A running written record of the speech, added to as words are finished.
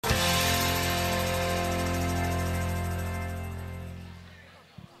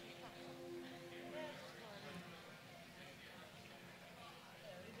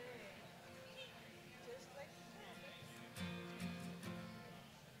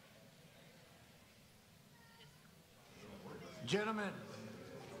Gentlemen,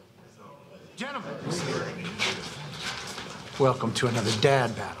 welcome to another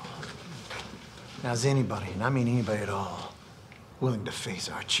dad battle. Now, is anybody, and I mean anybody at all, willing to face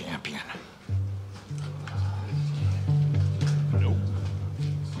our champion? Nope.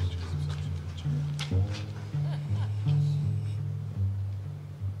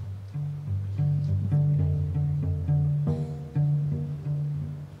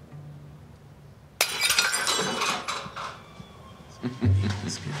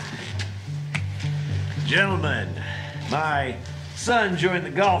 Gentlemen, my son joined the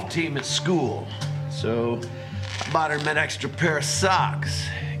golf team at school, so I bought him an extra pair of socks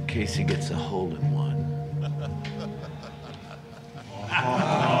in case he gets a hole-in-one.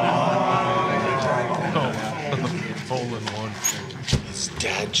 Hole-in-one. His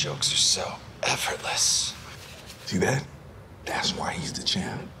dad jokes are so effortless. See that? That's why he's the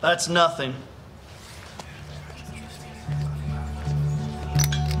champ. That's nothing.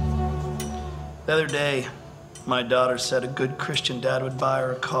 The other day, my daughter said a good Christian dad would buy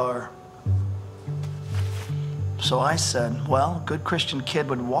her a car. So I said, well, a good Christian kid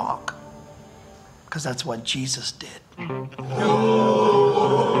would walk, because that's what Jesus did.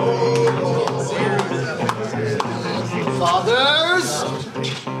 Fathers!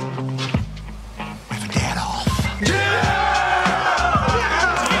 With a dad off.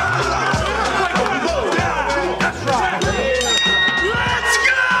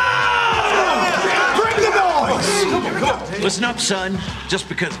 Listen up, son. Just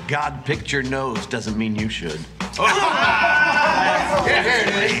because God picked your nose doesn't mean you should.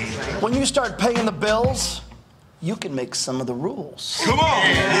 When you start paying the bills, you can make some of the rules. Come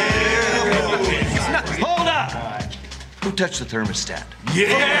on! Hold up! Who touched the thermostat?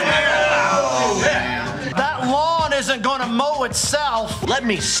 That lawn isn't gonna mow itself. Let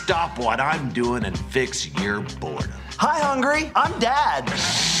me stop what I'm doing and fix your boredom. Hi, hungry. I'm Dad.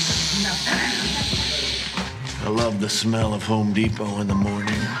 I love the smell of Home Depot in the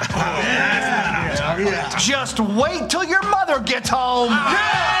morning. Just wait till your mother gets home.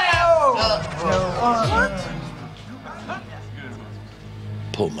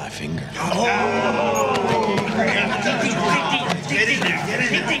 Pull my finger. Get in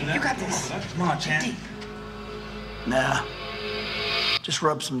there. You got this. Come on, champ. Nah. Just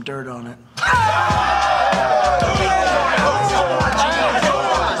rub some dirt on it.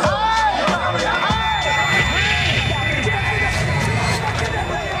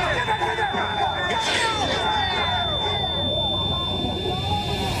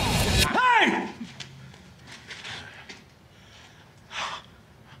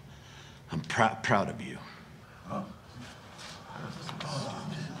 I'm proud of you.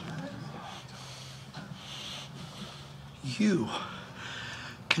 You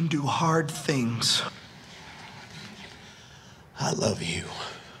can do hard things. I love you,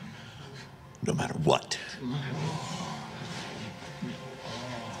 no matter what.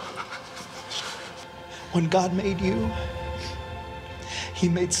 When God made you, He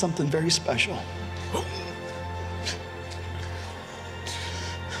made something very special.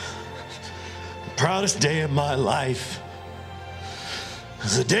 Proudest day of my life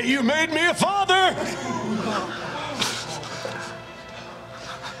is the day you made me a father.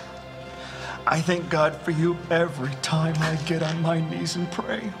 I thank God for you every time I get on my knees and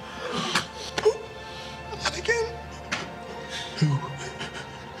pray. And again. Who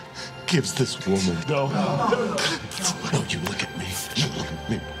gives this woman? No, you look at me. You look at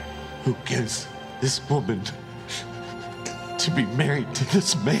me. Who gives this woman to be married to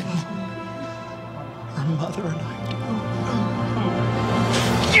this man? Her mother and I do.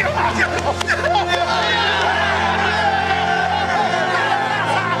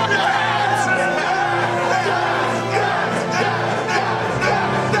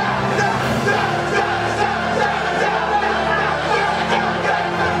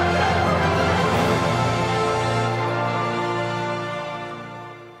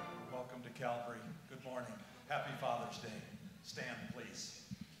 Welcome to Calvary. Good morning. Happy Father's Day. Stand, please.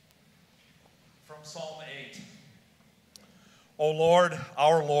 From Psalm 8. O Lord,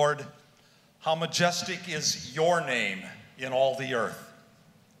 our Lord, how majestic is your name in all the earth.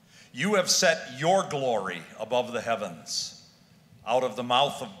 You have set your glory above the heavens. Out of the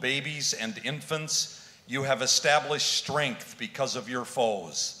mouth of babies and infants, you have established strength because of your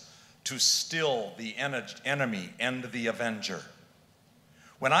foes, to still the enemy and the avenger.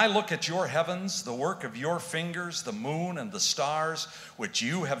 When I look at your heavens, the work of your fingers, the moon and the stars, which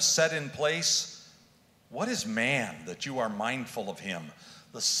you have set in place, what is man that you are mindful of him,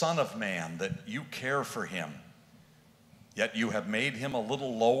 the Son of Man that you care for him? Yet you have made him a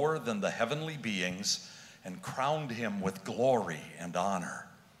little lower than the heavenly beings and crowned him with glory and honor.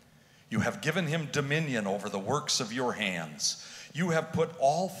 You have given him dominion over the works of your hands. You have put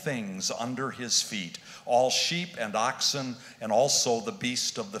all things under his feet, all sheep and oxen, and also the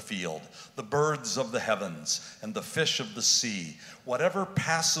beast of the field, the birds of the heavens, and the fish of the sea, whatever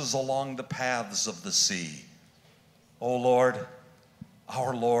passes along the paths of the sea. O Lord,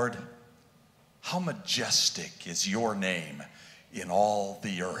 our Lord, how majestic is your name in all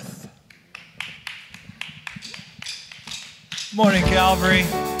the earth. Morning, Calvary.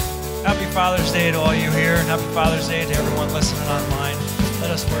 Happy Father's Day to all you here, and happy Father's Day to everyone listening online.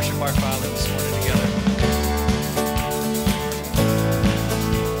 Let us worship our Father this morning together.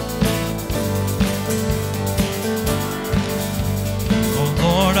 Oh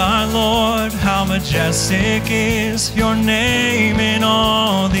Lord, our Lord, how majestic is your name in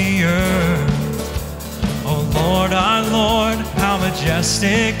all the earth. Oh Lord, our Lord, how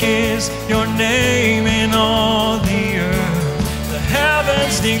majestic is your name in all the earth.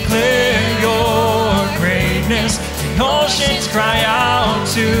 Heavens declare your greatness. The oceans cry out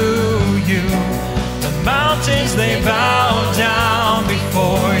to you. The mountains, they bow down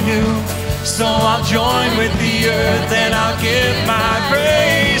before you. So I'll join with the earth and I'll give my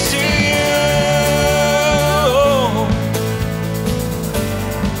praise to you.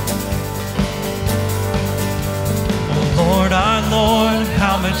 Oh Lord, our Lord,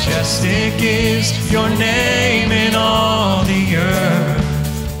 how majestic is your name in all the earth.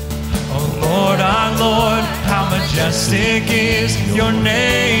 Oh Lord, our Lord, how majestic is your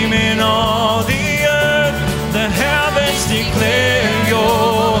name in all the earth. The heavens declare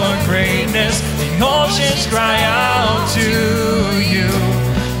your greatness. The oceans cry out to you.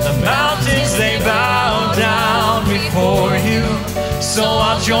 The mountains, they bow down before you. So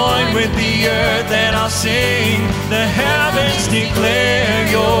I'll join with the earth and I'll sing. The heavens declare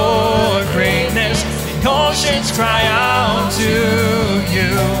your greatness. The oceans cry out to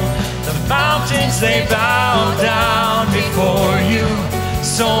you. The mountains, they bow down before you.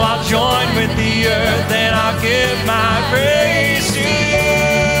 So I'll join with the earth and I'll give my praise to you.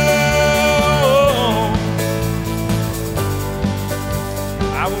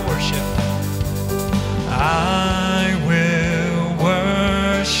 I will worship. I will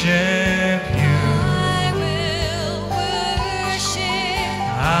worship you. I will worship.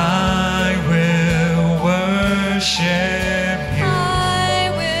 I will worship you. I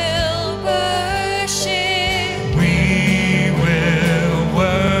will worship. We will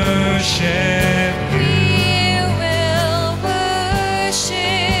worship you. We will worship.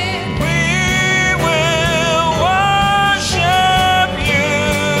 We will worship you.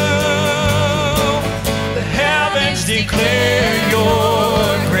 The heavens declare your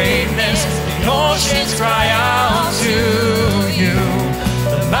greatness. The oceans cry out to you.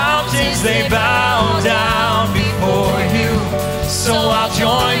 The mountains, they bow down before you. So I'll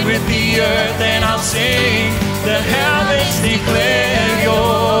join with the earth and I'll sing. The heavens declare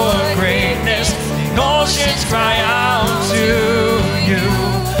your greatness. The oceans cry out to you.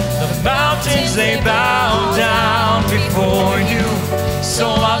 The mountains, they bow down before you. So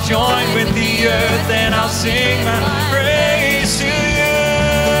I'll join with the earth and I'll sing my praise to you.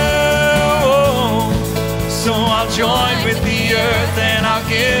 So I'll join with the earth and I'll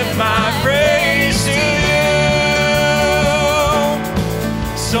give my praise to you.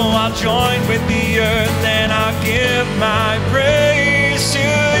 So I'll join with the earth and I'll give my praise to you.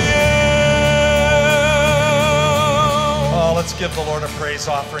 Oh, let's give the Lord a praise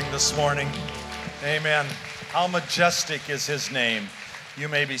offering this morning. Amen. How majestic is his name. You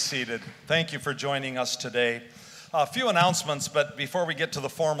may be seated. Thank you for joining us today. A few announcements, but before we get to the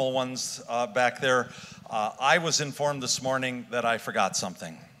formal ones back there, I was informed this morning that I forgot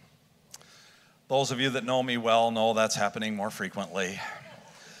something. Those of you that know me well know that's happening more frequently.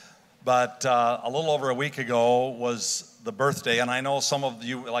 But a little over a week ago was the birthday, and I know some of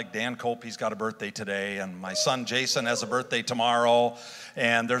you, like Dan Cope, he's got a birthday today, and my son Jason has a birthday tomorrow,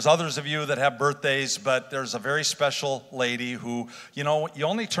 and there's others of you that have birthdays, but there's a very special lady who, you know, you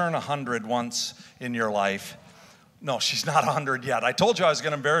only turn 100 once in your life. No, she's not 100 yet. I told you I was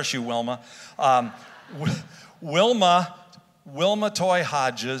going to embarrass you, Wilma. Wilma Toy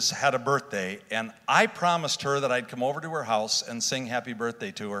Hodges had a birthday, and I promised her that I'd come over to her house and sing happy birthday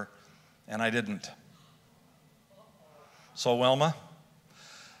to her, and I didn't. So, Wilma,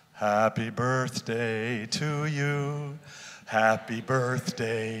 happy birthday to you. Happy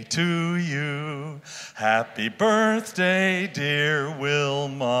birthday to you. Happy birthday, dear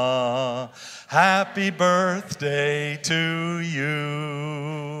Wilma. Happy birthday to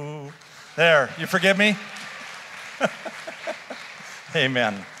you. There, you forgive me?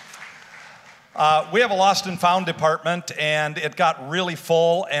 Amen. We have a lost and found department, and it got really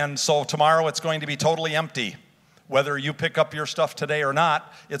full, and so tomorrow it's going to be totally empty. Whether you pick up your stuff today or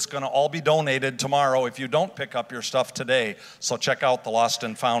not, it's going to all be donated tomorrow if you don't pick up your stuff today. So check out the lost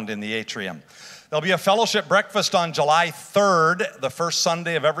and found in the atrium. There'll be a fellowship breakfast on July 3rd, the first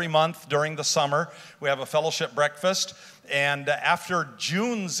Sunday of every month during the summer. We have a fellowship breakfast. And after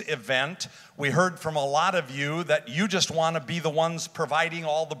June's event, we heard from a lot of you that you just want to be the ones providing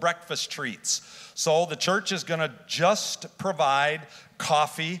all the breakfast treats. So the church is going to just provide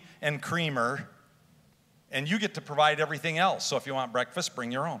coffee and creamer, and you get to provide everything else. So if you want breakfast,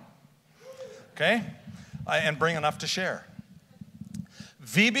 bring your own. Okay? And bring enough to share.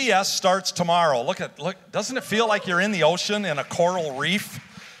 VBS starts tomorrow. Look, doesn't it feel like you're in the ocean in a coral reef?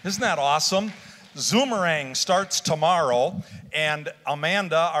 Isn't that awesome? Zoomerang starts tomorrow, and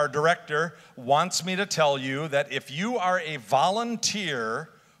Amanda, our director, wants me to tell you that if you are a volunteer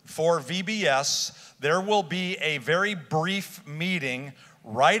for VBS, there will be a very brief meeting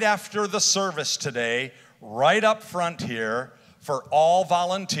right after the service today, right up front here. For all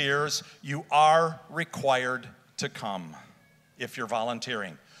volunteers, you are required to come if you're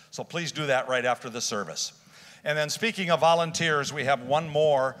volunteering. So please do that right after the service. And then speaking of volunteers, we have one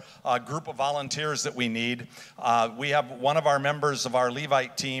more group of volunteers that we need. We have one of our members of our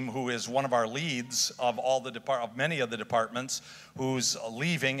Levite team who is one of our leads of of many of the departments, who's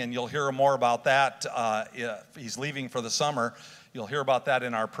leaving, and you'll hear more about that. He's leaving for the summer. You'll hear about that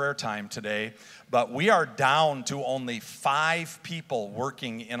in our prayer time today. But we are down to only 5 people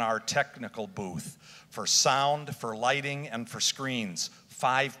working in our technical booth for sound, for lighting, and for screens.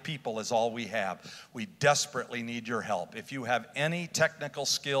 5 people is all we have. We desperately need your help. If you have any technical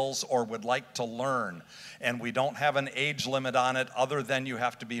skills or would like to learn, and we don't have an age limit on it other than you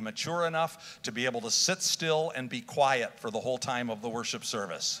have to be mature enough to be able to sit still and be quiet for the whole time of the worship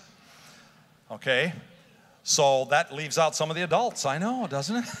service. Okay? So that leaves out some of the adults, I know,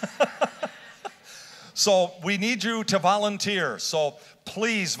 doesn't it? So we need you to volunteer. So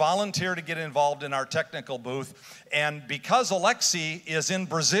please volunteer to get involved in our technical booth. And because Alexi is in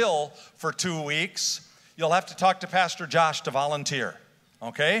Brazil for 2 weeks, you'll have to talk to Pastor Josh to volunteer.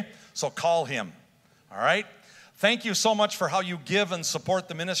 Okay? So call him. All right? Thank you so much for how you give and support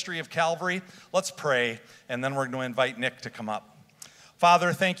the ministry of Calvary. Let's pray, and then we're going to invite Nick to come up.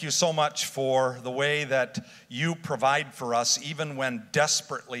 Father, thank you so much for the way that you provide for us, even when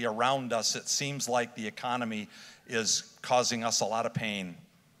desperately around us it seems like the economy is causing us a lot of pain.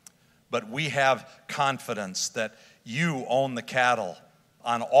 But we have confidence that you own the cattle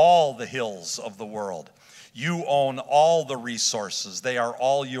on all the hills of the world. You own all the resources. They are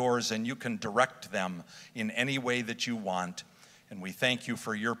all yours, and you can direct them in any way that you want. And we thank you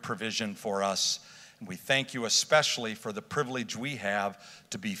for your provision for us. And we thank you especially for the privilege we have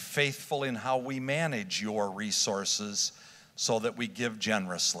to be faithful in how we manage your resources so that we give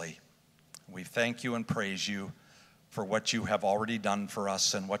generously. We thank you and praise you for what you have already done for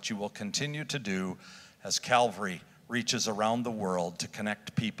us and what you will continue to do as Calvary reaches around the world to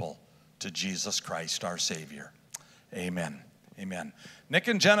connect people to Jesus Christ, our Savior. Amen. Amen. Nick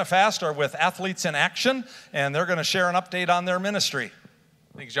and Jenna Fast are with Athletes in Action, and they're going to share an update on their ministry.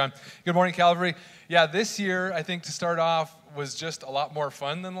 Thanks, John. Good morning, Calvary. Yeah, this year, I think to start off, was just a lot more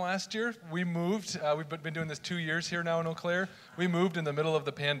fun than last year. We moved. We've been doing this 2 years here now in Eau Claire. We moved in the middle of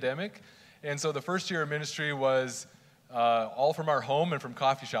the pandemic, and so the first year of ministry was all from our home and from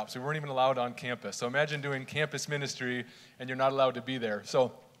coffee shops. We weren't even allowed on campus. So imagine doing campus ministry, and you're not allowed to be there.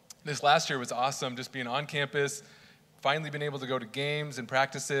 So this last year was awesome, just being on campus, finally being able to go to games and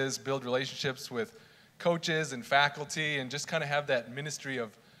practices, build relationships with coaches and faculty, and just kind of have that ministry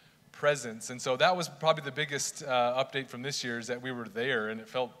of presence. And so that was probably the biggest update from this year, is that we were there, and it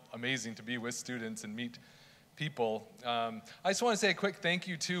felt amazing to be with students and meet people. I just want to say a quick thank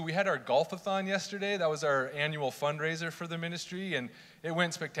you too. We had our golf-a-thon yesterday. That was our annual fundraiser for the ministry, and it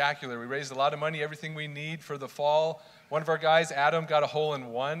went spectacular. We raised a lot of money, everything we need for the fall. One of our guys, Adam, got a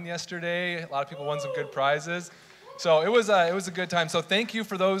hole-in-one yesterday. A lot of people won some good prizes. So it was a good time. So thank you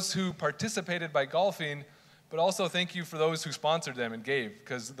for those who participated by golfing, but also thank you for those who sponsored them and gave,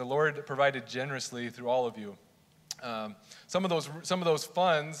 because the Lord provided generously through all of you. Some of those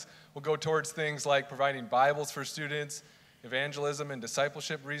funds will go towards things like providing Bibles for students, evangelism and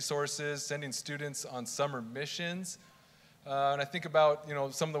discipleship resources, sending students on summer missions. And I think about,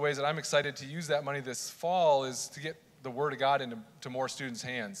 some of the ways that I'm excited to use that money this fall is to get the Word of God into more students'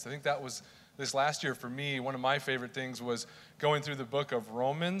 hands. I think that was this last year for me. One of my favorite things was going through the book of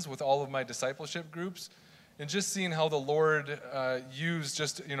Romans with all of my discipleship groups and just seeing how the Lord used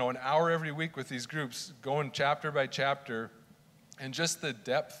just, an hour every week with these groups, going chapter by chapter, and just the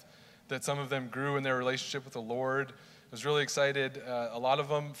depth that some of them grew in their relationship with the Lord. I was really excited. A lot of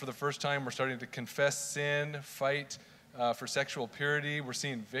them, for the first time, were starting to confess sin, fight for sexual purity. We're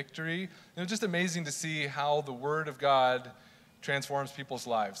seeing victory. And it was just amazing to see how the Word of God transforms people's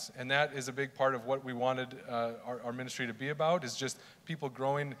lives. And that is a big part of what we wanted our ministry to be about, is just people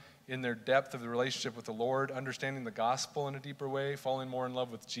growing in their depth of the relationship with the Lord, understanding the gospel in a deeper way, falling more in love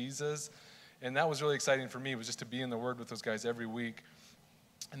with Jesus. And that was really exciting for me, was just to be in the Word with those guys every week.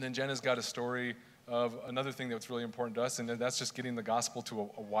 And then Jenna's got a story of another thing that's really important to us, and that's just getting the gospel to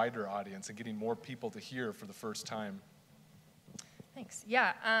a wider audience and getting more people to hear for the first time. Thanks.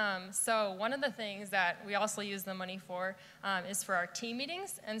 Yeah, so one of the things that we also use the money for is for our team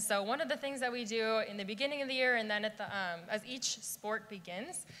meetings. And so one of the things that we do in the beginning of the year and then at the as each sport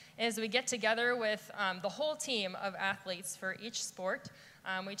begins is we get together with the whole team of athletes for each sport.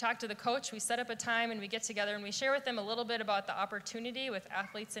 We talk to the coach, we set up a time, and we get together and we share with them a little bit about the opportunity with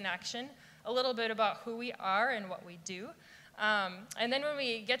Athletes in Action, a little bit about who we are and what we do. And then when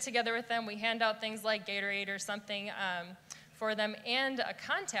we get together with them, we hand out things like Gatorade or something for them and a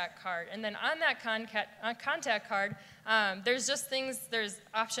contact card. And then on that contact card, there's just things, there's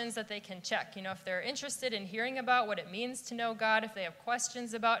options that they can check. You know, if they're interested in hearing about what it means to know God, if they have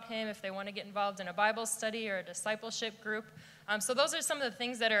questions about Him, if they want to get involved in a Bible study or a discipleship group. So those are some of the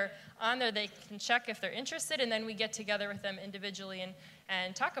things that are on there they can check if they're interested, and then we get together with them individually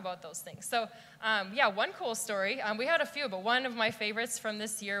and talk about those things. So yeah, one cool story, we had a few, but one of my favorites from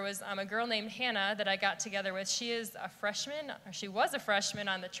this year was a girl named Hannah that I got together with. She is a freshman, or she was a freshman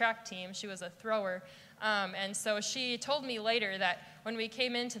on the track team. She was a thrower. And so she told me later that when we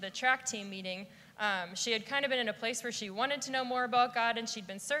came into the track team meeting, she had kind of been in a place where she wanted to know more about God, and she'd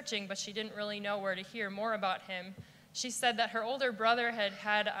been searching, but she didn't really know where to hear more about Him. She said that her older brother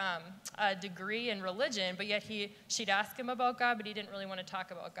had a degree in religion, but yet she'd ask him about God, but he didn't really want to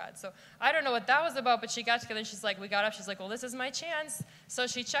talk about God. So I don't know what that was about, but she got together and she's like, we got up, she's like, well, this is my chance. So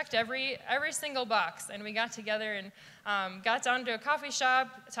she checked every single box, and we got together and got down to a coffee shop,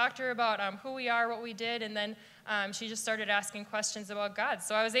 talked to her about who we are, what we did, and then she just started asking questions about God.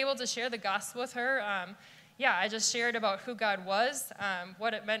 So I was able to share the gospel with her. Yeah, I just shared about who God was,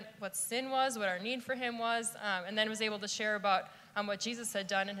 what it meant, what sin was, what our need for Him was, and then was able to share about what Jesus had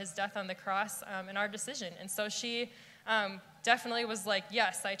done in His death on the cross and our decision. And so she definitely was like,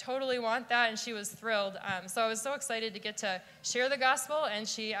 yes, I totally want that, and she was thrilled. So I was so excited to get to share the gospel, and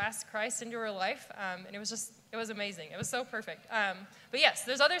she asked Christ into her life, and it was amazing. It was so perfect. But yes,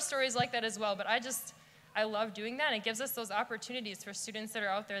 there's other stories like that as well, but I love doing that. It gives us those opportunities for students that are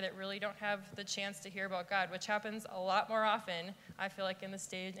out there that really don't have the chance to hear about God, which happens a lot more often, I feel like, in this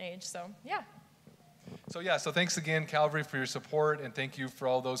day and age. So, yeah. So thanks again, Calvary, for your support, and thank you for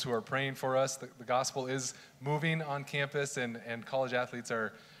all those who are praying for us. The gospel is moving on campus, and college athletes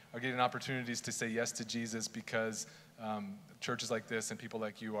are getting opportunities to say yes to Jesus because churches like this and people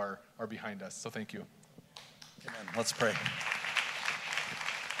like you are behind us. So thank you. Amen. Let's pray.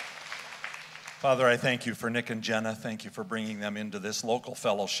 Father, I thank you for Nick and Jenna. Thank you for bringing them into this local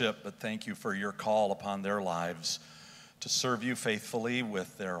fellowship, but thank you for your call upon their lives to serve you faithfully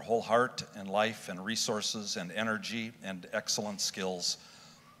with their whole heart and life and resources and energy and excellent skills,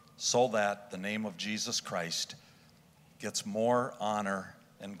 so that the name of Jesus Christ gets more honor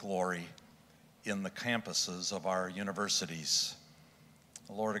and glory in the campuses of our universities.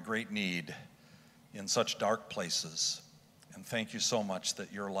 Lord, a great need in such dark places. And thank you so much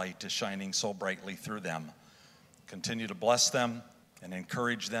that your light is shining so brightly through them. Continue to bless them and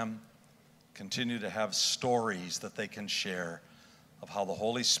encourage them. Continue to have stories that they can share of how the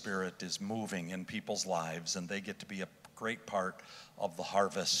Holy Spirit is moving in people's lives, and they get to be a great part of the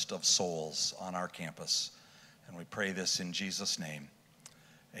harvest of souls on our campus. And we pray this in Jesus' name.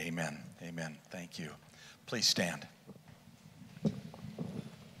 Amen. Amen. Thank you. Please stand.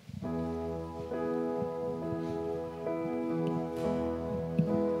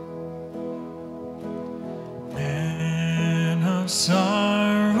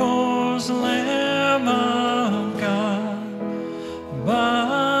 Sorrow's Lamb of God,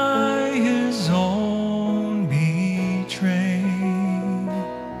 by His own betrayed,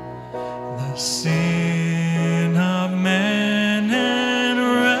 the sin of man and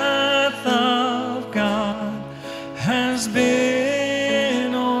wrath of God has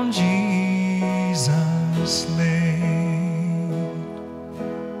been on Jesus laid.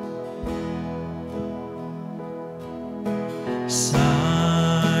 Son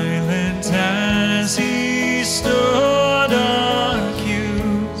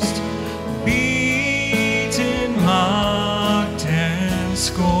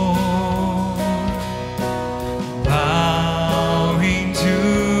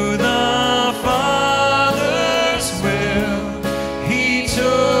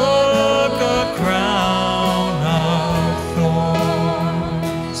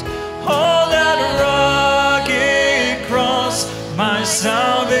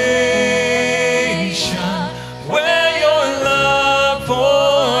salvation, where your love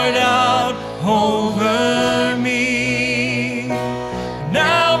poured out over me.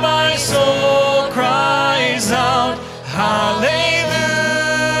 Now my soul cries out, hallelujah,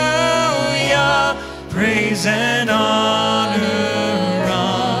 praise and honor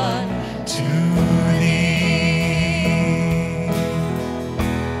unto thee.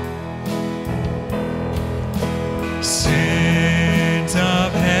 Sent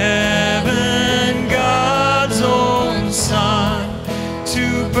of heaven, God's own Son,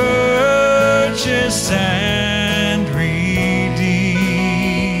 to purchase and redeem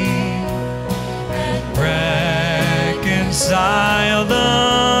and reconcile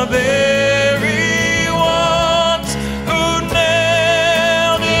the very ones who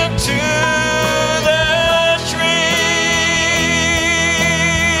nailed him to the tree.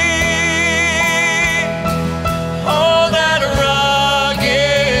 Oh, that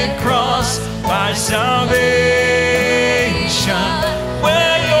rugged cross, my salvation,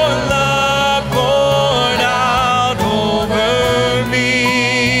 where your love poured out over me.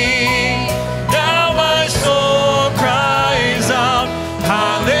 Now my soul cries out,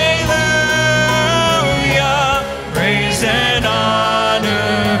 hallelujah, praise and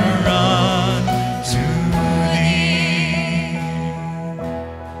honor unto thee.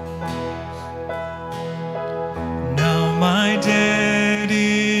 Now my debt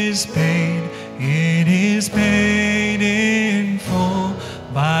is paid, it is paid in full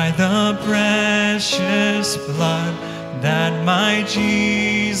by the precious blood that my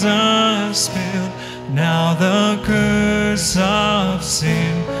Jesus spilled. Now the curse of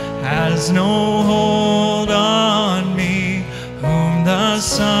sin has no hold on me. Whom the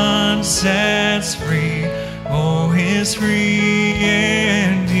Son sets free, oh, is free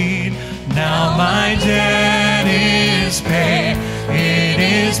indeed. Now my debt is paid, it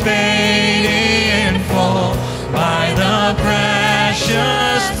is paid in full by the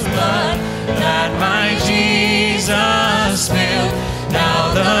precious blood that my Jesus spilled.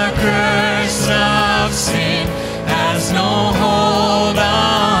 Now the curse of sin has no hold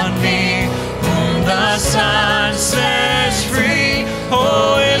on me. Whom the Son sets free,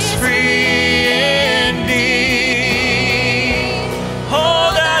 oh, is free indeed.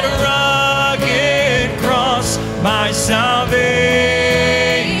 Oh, that rugged cross, my salvation,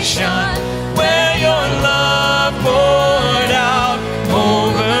 where your love poured out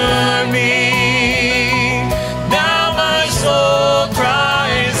over me. Now my soul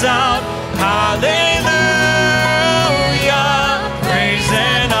cries out, hallelujah, praise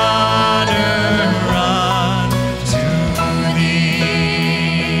and honor unto thee.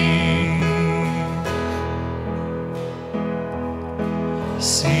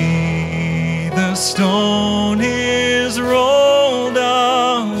 See, the stone is rolled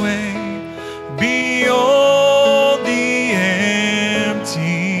away, behold the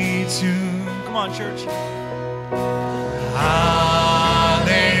empty tomb. Come on, church. Hallelujah,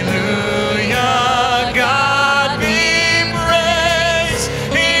 God be praised,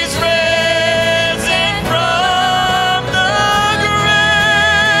 He's risen from the grave.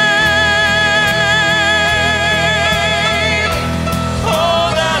 Oh,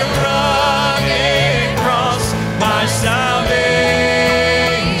 that rugged cross, my salvation,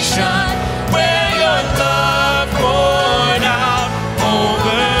 where your love poured out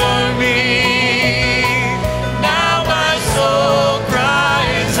over me. Now my soul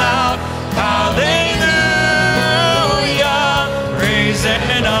cries out, hallelujah, praise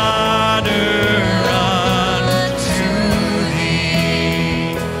and honor unto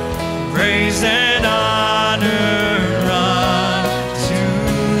thee. Praise and honor unto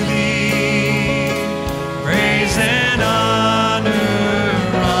thee. Praise and honor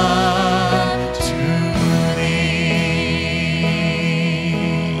unto thee.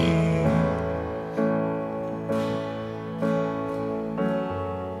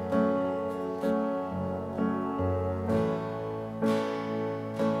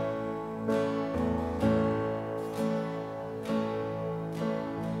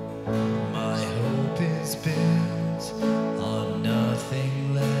 My hope is built on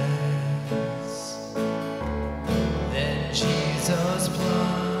nothing less than Jesus'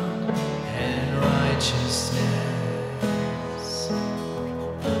 blood and righteousness.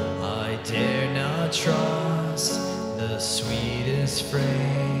 I dare not trust the sweetest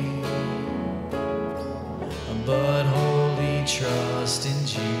frame, but wholly trust in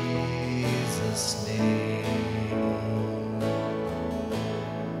Jesus' name.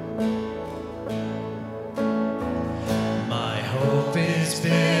 My hope is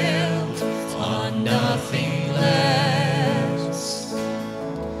built on nothing less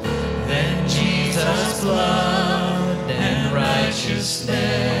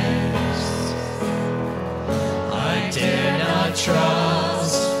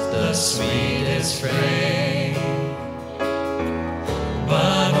is frayed,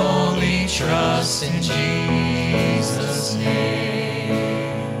 but only trust in Jesus'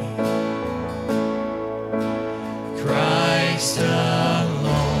 name. Christ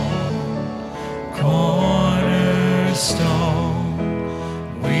alone, cornerstone,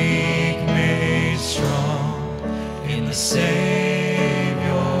 weak made strong in the Savior's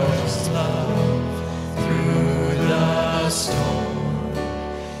love through the storm.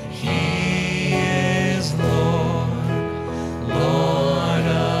 He is Lord, Lord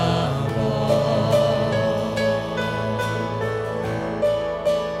of all.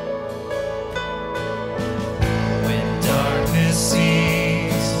 When darkness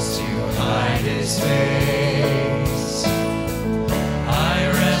ceases to hide his face, I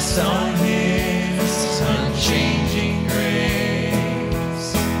rest on his unchanging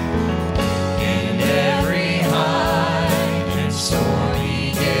grace. In every high and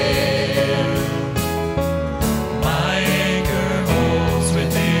stormy gale, my anchor holds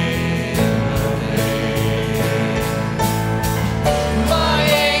within the veil. My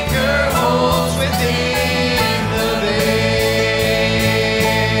anchor holds within the veil.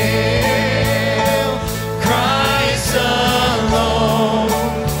 Christ alone,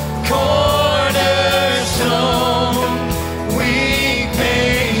 cornerstone, weak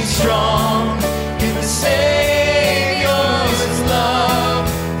made strong in the Savior's love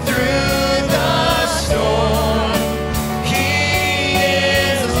through the storm. He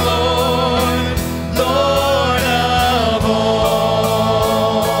is Lord, Lord of all.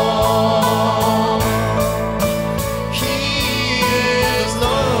 He is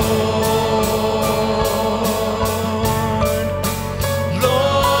Lord,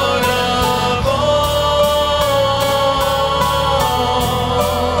 Lord of all.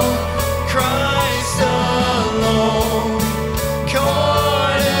 Christ alone,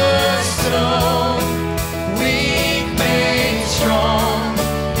 cornerstone, weak made strong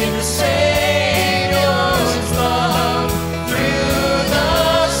in the Savior's love through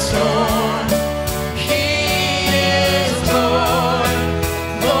the storm. He is Lord,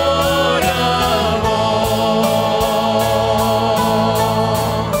 Lord of all.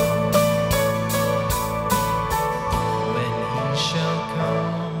 When he shall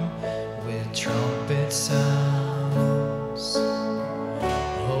come with trumpet sounds,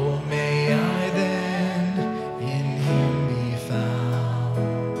 oh, may I then in him be found,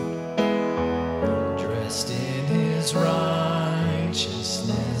 dressed in his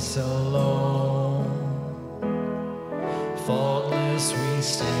righteousness alone. Faultless we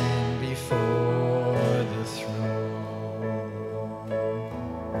stand before the throne.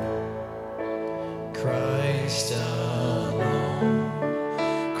 Christ alone,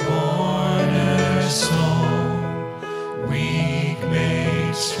 cornerstone, weak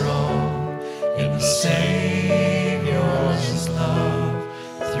made strong in the Savior's love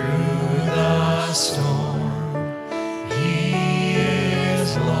through the storm. He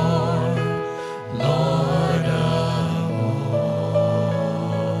is Lord, Lord of all.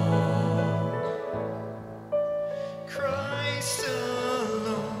 Christ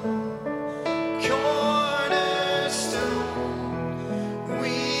alone, cornerstone,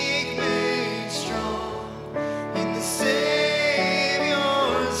 weak made strong in the Savior's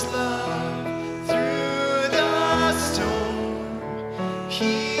love through the storm.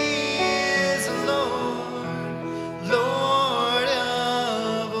 He is Lord, Lord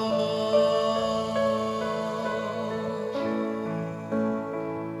of all.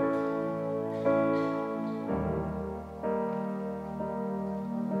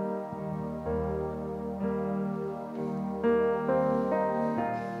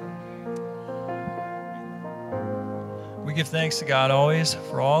 We give thanks to God always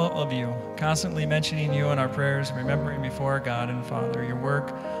for all of you, constantly mentioning you in our prayers, remembering before our God and Father your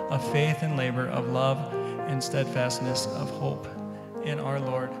work of faith and labor, of love and steadfastness, of hope in our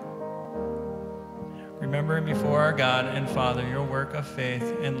Lord. Remembering before our God and Father your work of faith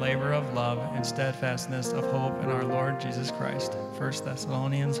and labor of love and steadfastness, of hope in our Lord Jesus Christ. 1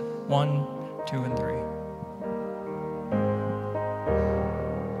 Thessalonians 1, 2, and 3.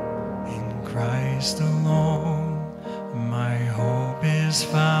 In Christ alone my hope is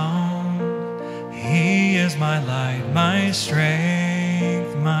found. He is my light, my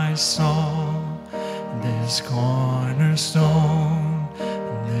strength, my song. This cornerstone,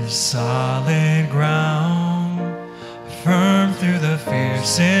 this solid ground, firm through the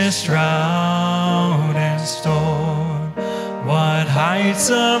fiercest drought and storm. What heights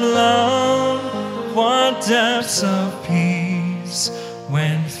of love, what depths of peace,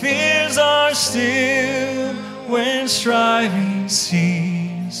 when fears are still, when striving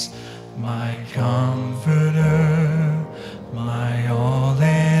cease, my God. comforter, my all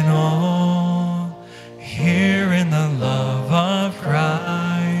in all. Here in the love of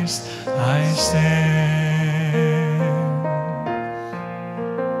Christ I stand.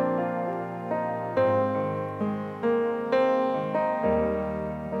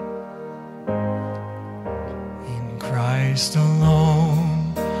 In Christ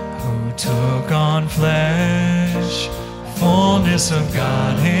alone, who took on flesh, fullness of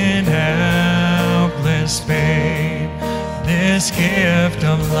God in helpless babe, this gift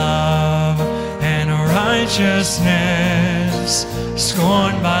of love and righteousness,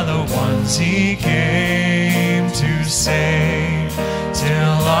 scorned by the ones he came to save,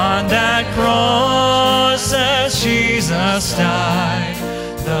 till on that cross as Jesus died,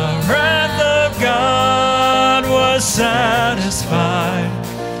 the wrath of God was satisfied.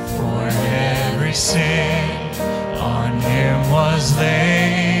 For every sin on him was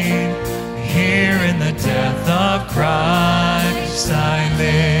laid. Here in the death of Christ I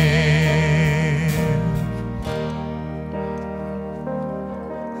live.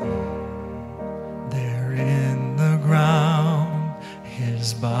 There in the ground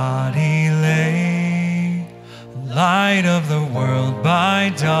his body lay, light of the world by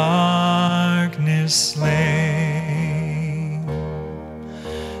darkness slain.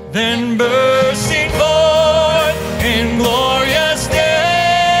 Then bursting forth in glorious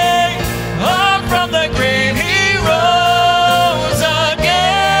day, up from the grave he rose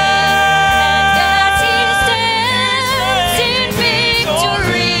again. And as he stands in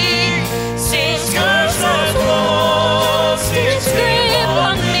victory, sin's curse has lost its grip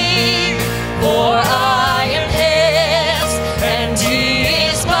on me. For I am his, and he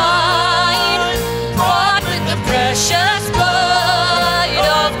is mine, bought with the precious blood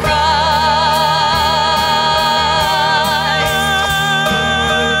of Christ.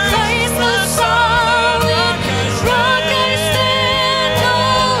 Christ the solid rock I stand,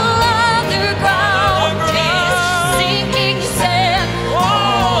 all other ground is sinking sand.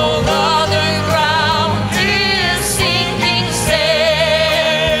 All other ground is sinking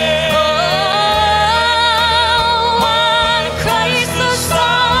sand. Oh, on Christ the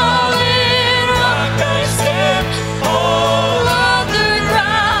solid rock I stand, all other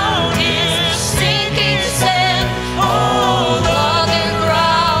ground is sinking sand. All other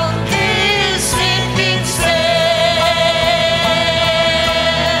ground is sinking sand.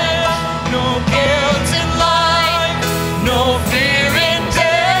 No guilt in life, no fear in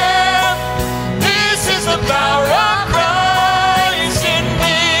death. This is the power of Christ in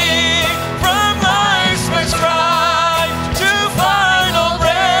me. From life's first cry to final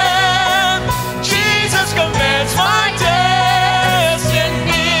breath, Jesus commands my destiny.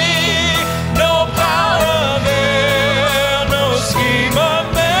 No power of hell, no scheme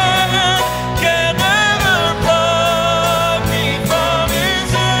of man can ever pluck me from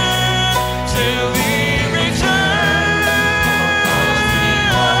his hand till he returns.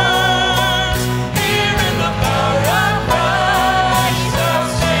 Here in the power of Christ I'll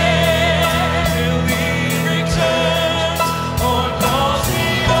stand till he returns or calls me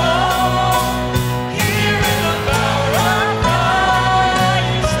home. Here in the power of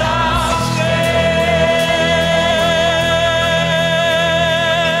Christ I'll stand.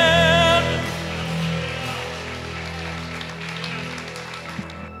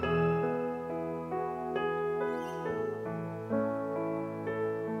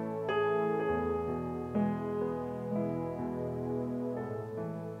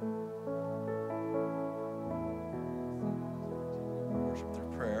 Worship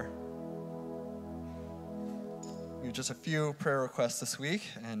through prayer. We have just a few prayer requests this week,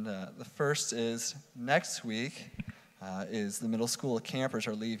 and the first is next week is the middle school campers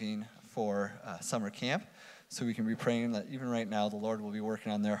are leaving for summer camp, so we can be praying that even right now the Lord will be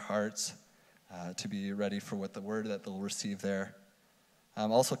working on their hearts to be ready for what the word that they'll receive there.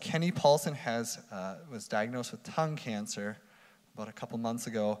 Also, Kenny Paulson was diagnosed with tongue cancer about a couple months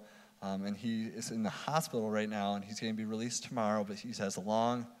ago, and he is in the hospital right now, and he's going to be released tomorrow, but he has a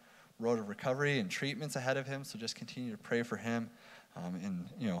long road of recovery and treatments ahead of him, so just continue to pray for him. And,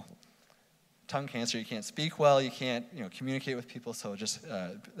 tongue cancer, you can't speak well, you can't, communicate with people, so just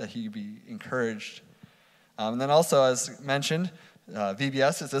that he be encouraged. And then also, as mentioned,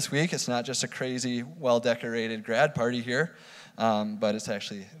 VBS is this week. It's not just a crazy, well-decorated grad party here, but it's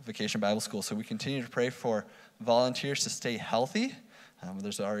actually Vacation Bible School. So we continue to pray for volunteers to stay healthy.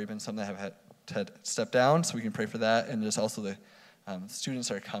 There's already been some that have had step down, so we can pray for that. And there's also the students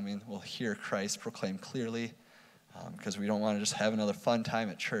that are coming will hear Christ proclaimed clearly, because we don't want to just have another fun time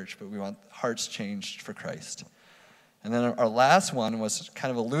at church, but we want hearts changed for Christ. And then our last one was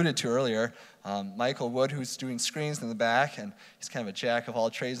kind of alluded to earlier. Michael Wood, who's doing screens in the back, and he's kind of a jack of all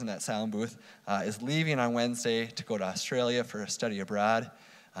trades in that sound booth, is leaving on Wednesday to go to Australia for a study abroad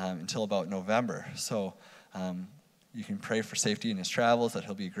until about November. So you can pray for safety in his travels, that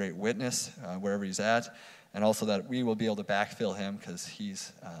he'll be a great witness wherever he's at, and also that we will be able to backfill him because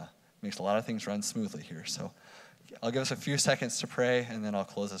he's makes a lot of things run smoothly here. So I'll give us a few seconds to pray, and then I'll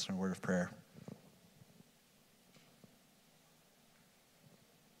close us in a word of prayer.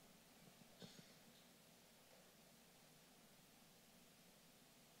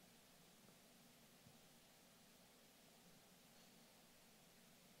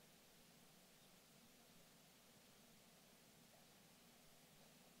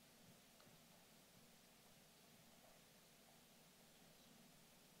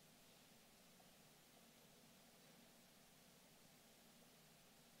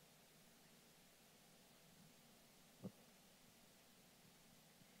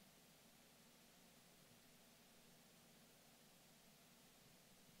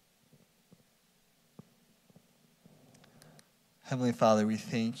 Heavenly Father, we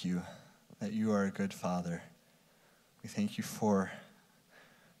thank you that you are a good Father. We thank you for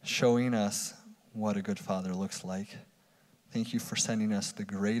showing us what a good Father looks like. Thank you for sending us the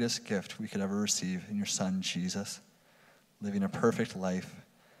greatest gift we could ever receive in your Son, Jesus, living a perfect life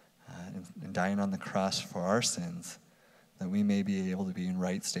and dying on the cross for our sins, that we may be able to be in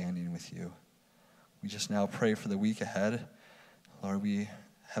right standing with you. We just now pray for the week ahead. Lord, we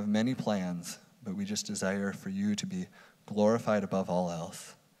have many plans, but we just desire for you to be glorified above all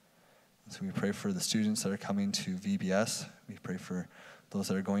else. And so we pray for the students that are coming to VBS. We pray for those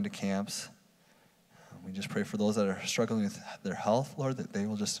that are going to camps. We just pray for those that are struggling with their health, Lord, that they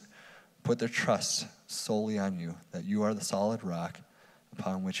will just put their trust solely on you, that you are the solid rock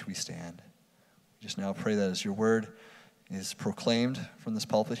upon which we stand. We just now pray that as your word is proclaimed from this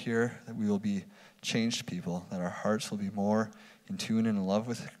pulpit here, that we will be changed people, that our hearts will be more in tune and in love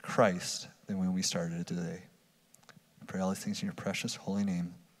with Christ than when we started today. I pray all these things in your precious holy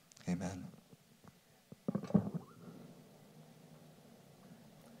name. Amen.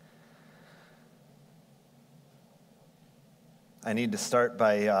 I need to start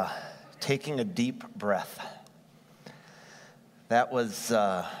by taking a deep breath. That was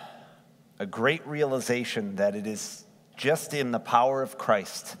a great realization that it is just in the power of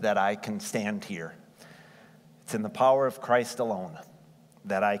Christ that I can stand here. It's in the power of Christ alone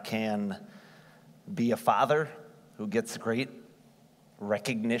that I can be a father who gets great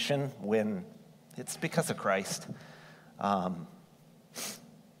recognition when it's because of Christ.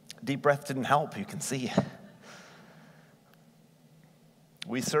 Deep breath didn't help, you can see.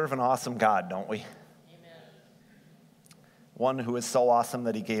 We serve an awesome God, don't we? Amen. One who is so awesome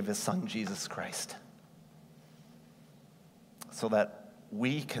that he gave his son, Jesus Christ, so that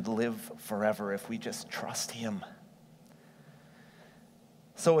we could live forever if we just trust him.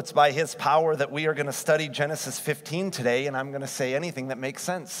 So it's by his power that we are going to study Genesis 15 today, and I'm going to say anything that makes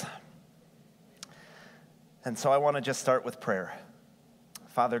sense. And so I want to just start with prayer.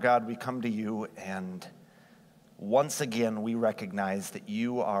 Father God, we come to you, and once again we recognize that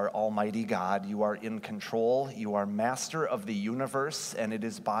you are Almighty God. You are in control. You are master of the universe, and it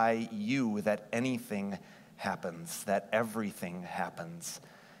is by you that anything happens, that everything happens.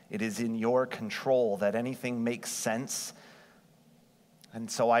 It is in your control that anything makes sense. And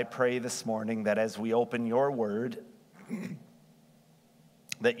so I pray this morning that as we open your word,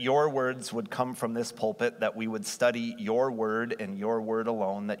 that your words would come from this pulpit, that we would study your word and your word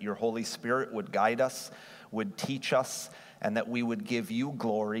alone, that your Holy Spirit would guide us, would teach us, and that we would give you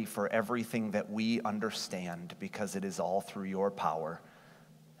glory for everything that we understand, because it is all through your power.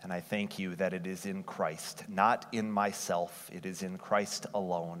 And I thank you that it is in Christ, not in myself. It is in Christ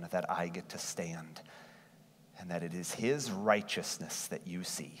alone that I get to stand, and that it is his righteousness that you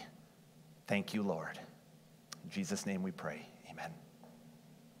see. Thank you, Lord. In Jesus' name we pray. Amen.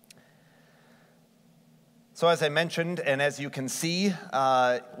 So as I mentioned, and as you can see,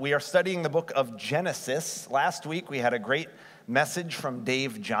 we are studying the book of Genesis. Last week we had a great message from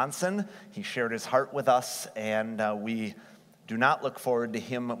Dave Johnson. He shared his heart with us, and we do not look forward to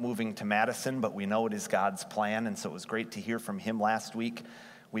him moving to Madison, but we know it is God's plan, and so it was great to hear from him last week.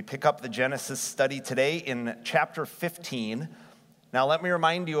 We pick up the Genesis study today in chapter 15. Now let me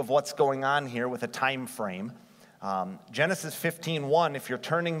remind you of what's going on here with a time frame. Genesis 15:1, if you're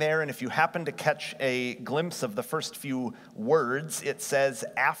turning there and if you happen to catch a glimpse of the first few words, it says,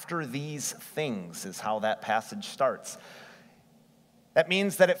 "After these things," is how that passage starts. That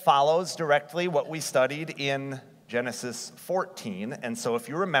means that it follows directly what we studied in Genesis 14. And so if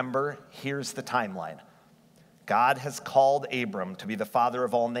you remember, here's the timeline. God has called Abram to be the father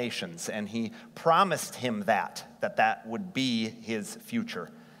of all nations, and he promised him that would be his future.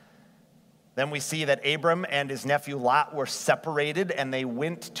 Then we see that Abram and his nephew Lot were separated, and they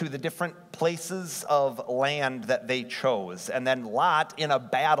went to the different places of land that they chose. And then Lot, in a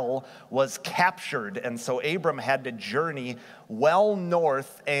battle, was captured, and so Abram had to journey well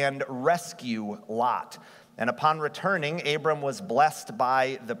north and rescue Lot. And upon returning, Abram was blessed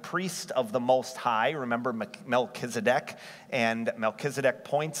by the priest of the Most High. Remember Melchizedek, and Melchizedek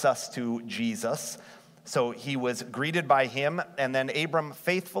points us to Jesus. So he was greeted by him, and then Abram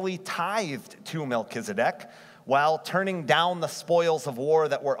faithfully tithed to Melchizedek while turning down the spoils of war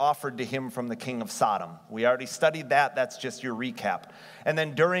that were offered to him from the king of Sodom. We already studied that. That's just your recap. And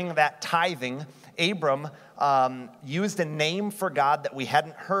then during that tithing, Abram used a name for God that we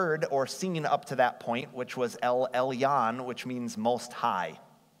hadn't heard or seen up to that point, which was El Elyon, which means Most High.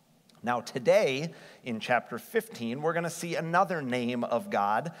 Now today, in chapter 15, we're going to see another name of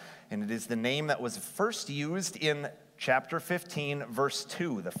God, and it is the name that was first used in chapter 15, verse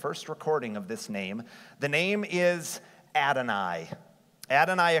 2, the first recording of this name. The name is Adonai.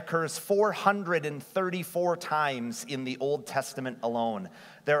 Adonai occurs 434 times in the Old Testament alone.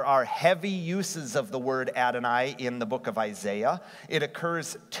 There are heavy uses of the word Adonai in the book of Isaiah. It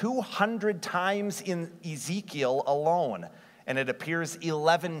occurs 200 times in Ezekiel alone, and it appears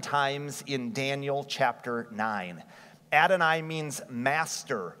 11 times in Daniel chapter 9. Adonai means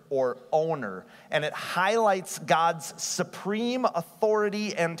master or owner, and it highlights God's supreme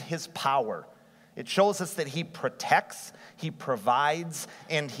authority and his power. It shows us that he protects, he provides,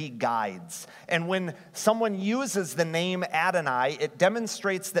 and he guides. And when someone uses the name Adonai, it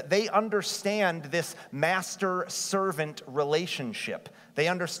demonstrates that they understand this master-servant relationship. They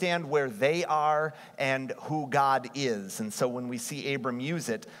understand where they are and who God is. And so when we see Abram use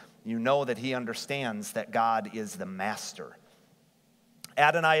it, you know that he understands that God is the master.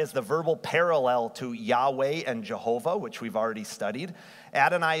 Adonai is the verbal parallel to Yahweh and Jehovah, which we've already studied.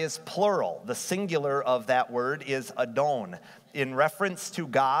 Adonai is plural. The singular of that word is Adon. In reference to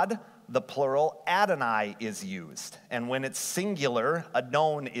God, the plural Adonai is used. And when it's singular,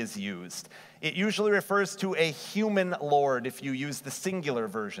 Adon is used. It usually refers to a human lord if you use the singular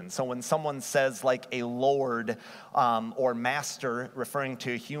version. So when someone says like a lord or master referring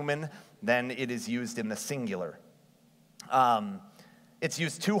to a human, then it is used in the singular. It's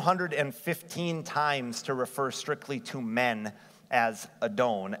used 215 times to refer strictly to men as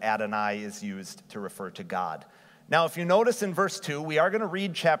Adon. Adonai is used to refer to God. Now, if you notice in verse 2, we are going to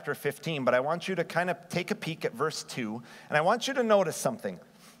read chapter 15, but I want you to kind of take a peek at verse 2, and I want you to notice something.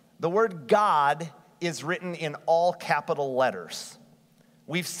 The word God is written in all capital letters.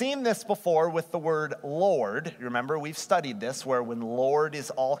 We've seen this before with the word Lord. Remember, we've studied this, where when Lord is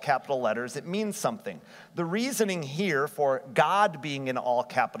all capital letters, it means something. The reasoning here for God being in all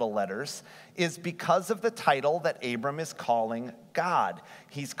capital letters is because of the title that Abram is calling God.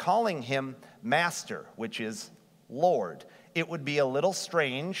 He's calling him Master, which is Lord. It would be a little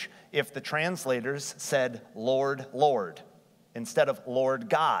strange if the translators said Lord, Lord, instead of Lord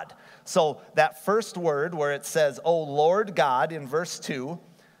God. So that first word where it says, "O Lord God," in verse 2,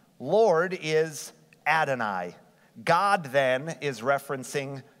 Lord is Adonai. God then is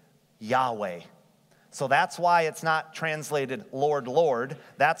referencing Yahweh. So that's why it's not translated Lord, Lord.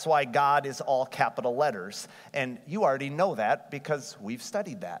 That's why God is all capital letters. And you already know that because we've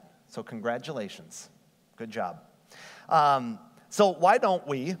studied that. So congratulations. Good job. So why don't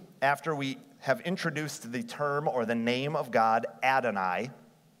we, after we have introduced the term or the name of God, Adonai,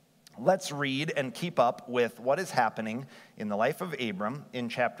 let's read and keep up with what is happening in the life of Abram in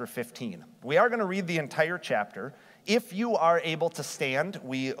chapter 15. We are going to read the entire chapter. If you are able to stand,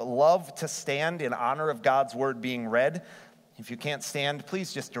 we love to stand in honor of God's word being read. If you can't stand,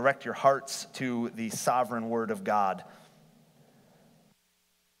 please just direct your hearts to the sovereign word of God.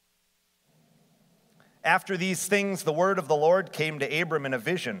 After these things, the word of the Lord came to Abram in a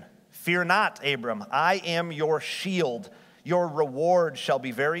vision. "Fear not, Abram, I am your shield. Your reward shall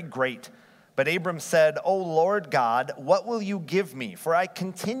be very great." But Abram said, "O Lord God, what will you give me? For I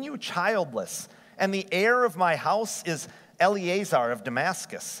continue childless, and the heir of my house is Eleazar of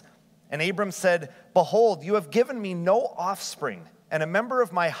Damascus." And Abram said, "Behold, you have given me no offspring, and a member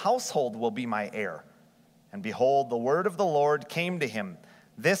of my household will be my heir." And behold, the word of the Lord came to him,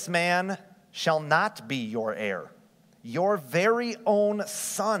 "This man shall not be your heir. Your very own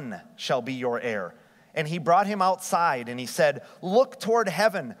son shall be your heir." And he brought him outside, and he said, "Look toward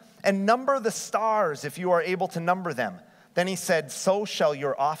heaven and number the stars if you are able to number them." Then he said, "So shall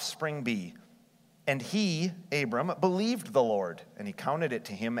your offspring be." And he, Abram, believed the Lord, and he counted it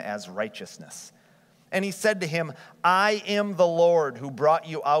to him as righteousness. And he said to him, I am the Lord who brought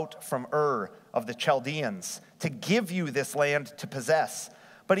you out from Ur of the Chaldeans to give you this land to possess.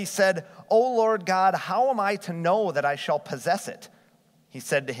 But he said, O Lord God, how am I to know that I shall possess it? He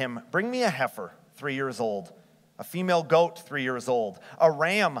said to him, bring me a heifer, 3 years old, a female goat, 3 years old, a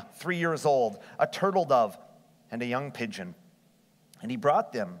ram, 3 years old, a turtle dove, and a young pigeon. And he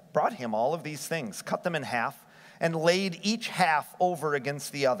brought him all of these things, cut them in half, and laid each half over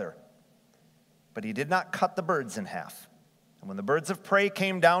against the other. But he did not cut the birds in half. And when the birds of prey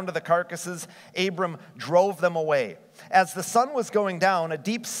came down to the carcasses, Abram drove them away. As the sun was going down, a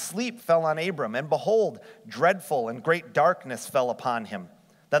deep sleep fell on Abram, and behold, dreadful and great darkness fell upon him.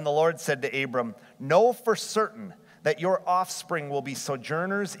 Then the Lord said to Abram, know for certain that your offspring will be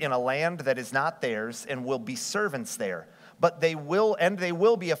sojourners in a land that is not theirs, and will be servants there. But they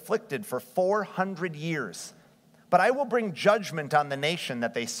will be afflicted for 400 years. But I will bring judgment on the nation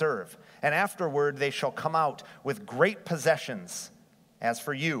that they serve, and afterward they shall come out with great possessions. As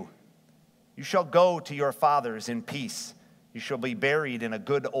for you, you shall go to your fathers in peace. You shall be buried in a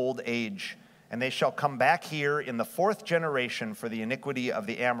good old age, and they shall come back here in the 4th generation, for the iniquity of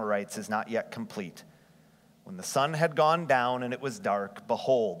the Amorites is not yet complete. When the sun had gone down and it was dark,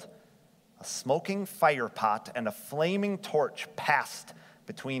 behold, a smoking firepot and a flaming torch passed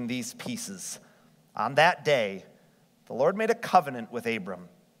between these pieces. On that day, the Lord made a covenant with Abram,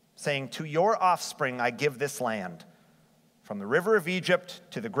 saying, to your offspring I give this land, from the river of Egypt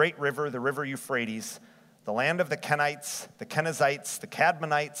to the great river, the river Euphrates, the land of the Kenites, the Kenizzites, the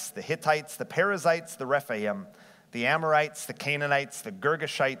Cadmonites, the Hittites, the Perizzites, the Rephaim, the Amorites, the Canaanites, the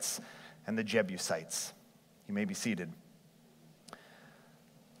Girgashites, and the Jebusites. You may be seated.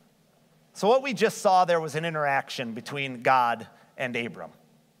 So what we just saw there was an interaction between God and Abram.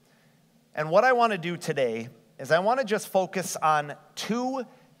 And what I want to do today is I want to just focus on 2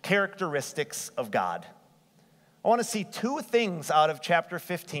 characteristics of God. I want to see 2 things out of chapter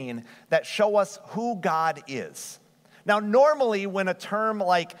 15 that show us who God is. Now, normally when a term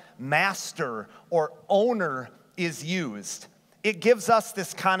like master or owner is used, it gives us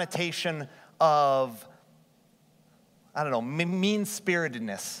this connotation of,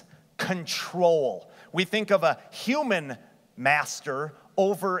 mean-spiritedness, control. We think of a human master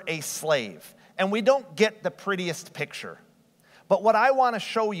over a slave, and we don't get the prettiest picture. But what I want to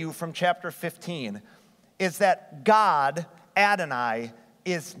show you from chapter 15 is that God, Adonai,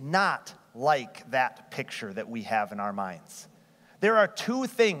 is not like that picture that we have in our minds. There are 2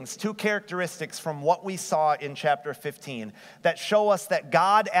 characteristics from what we saw in chapter 15 that show us that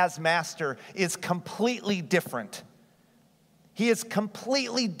God as master is completely different. He is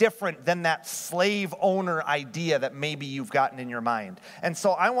completely different than that slave owner idea that maybe you've gotten in your mind. And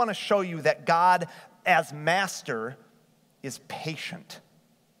so I want to show you that God as master is patient.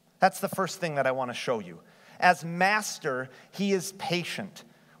 That's the first thing that I want to show you. As master, he is patient.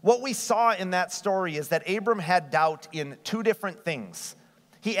 What we saw in that story is that Abram had doubt in 2 different things.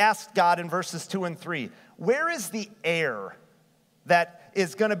 He asked God in verses 2 and 3, where is the heir that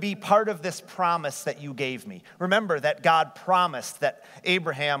is going to be part of this promise that you gave me? Remember that God promised that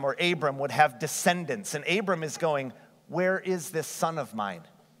Abraham or Abram would have descendants. And Abram is going, where is this son of mine?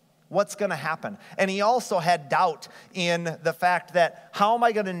 What's going to happen? And he also had doubt in the fact that, how am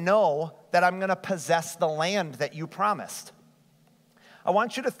I going to know that I'm going to possess the land that you promised? I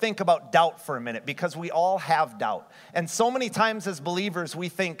want you to think about doubt for a minute, because we all have doubt. And so many times as believers, we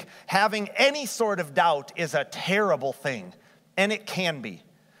think having any sort of doubt is a terrible thing. And it can be.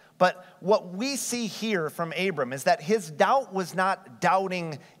 But what we see here from Abram is that his doubt was not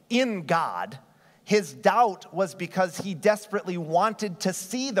doubting in God. His doubt was because he desperately wanted to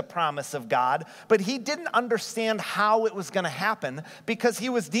see the promise of God, but he didn't understand how it was going to happen because he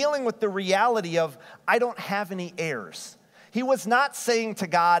was dealing with the reality of, I don't have any heirs. He was not saying to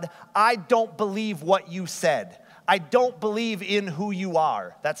God, I don't believe what you said. I don't believe in who you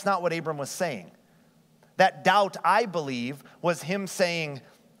are. That's not what Abram was saying. That doubt, I believe, was him saying,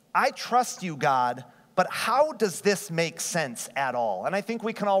 I trust you, God, but how does this make sense at all? And I think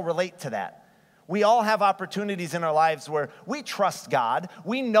we can all relate to that. We all have opportunities in our lives where we trust God.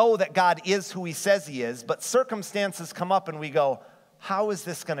 We know that God is who he says he is, but circumstances come up and we go, how is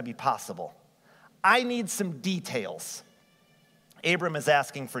this going to be possible? I need some details. Abram is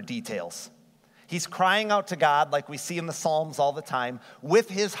asking for details. He's crying out to God, like we see in the Psalms all the time, with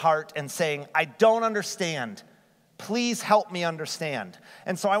his heart and saying, I don't understand. Please help me understand.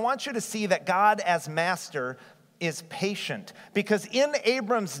 And so I want you to see that God as master is patient, because in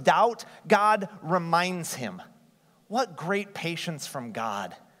Abram's doubt, God reminds him. What great patience from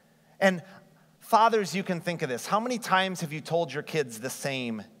God. And fathers, you can think of this. How many times have you told your kids the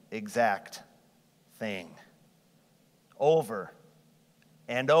same exact thing. Over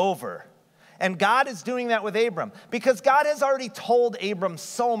and over. And God is doing that with Abram because God has already told Abram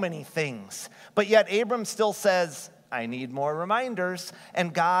so many things. But yet Abram still says, I need more reminders.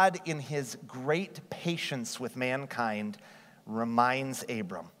 And God, in his great patience with mankind, reminds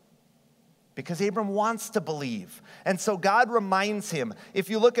Abram. Because Abram wants to believe. And so God reminds him.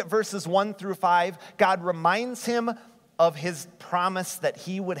 If you look at verses 1 through 5, God reminds him of his promise that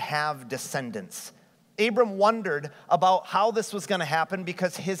he would have descendants. Abram wondered about how this was going to happen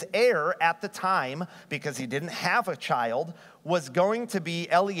because his heir at the time, because he didn't have a child, was going to be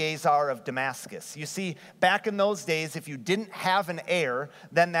Eleazar of Damascus. You see, back in those days, if you didn't have an heir,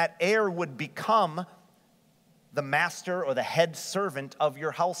 then that heir would become the master or the head servant of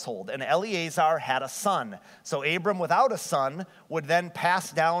your household. And Eleazar had a son. So Abram, without a son, would then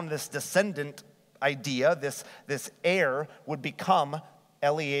pass down this descendant idea. This heir would become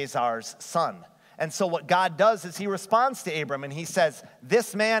Eleazar's son. And so what God does is he responds to Abram and he says,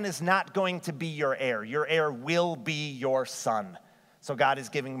 this man is not going to be your heir. Your heir will be your son. So God is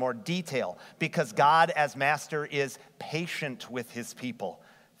giving more detail because God as master is patient with his people.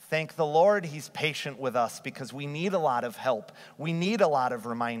 Thank the Lord he's patient with us because we need a lot of help. We need a lot of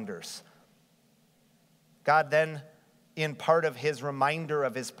reminders. God then, in part of his reminder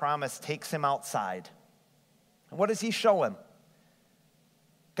of his promise, takes him outside. And what does he show him?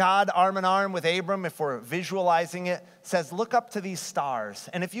 God, arm in arm with Abram, if we're visualizing it, says, look up to these stars.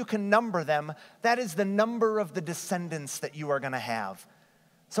 And if you can number them, that is the number of the descendants that you are going to have.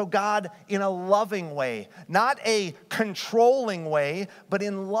 So God, in a loving way, not a controlling way, but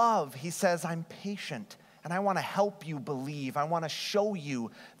in love, he says, I'm patient and I want to help you believe. I want to show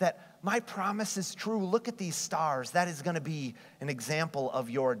you that my promise is true. Look at these stars. That is going to be an example of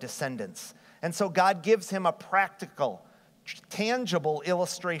your descendants. And so God gives him a practical, tangible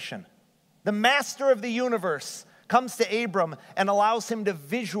illustration. The master of the universe comes to Abram and allows him to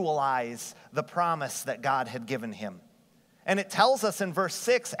visualize the promise that God had given him. And it tells us in verse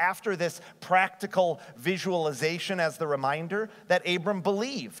 6, after this practical visualization as the reminder, that Abram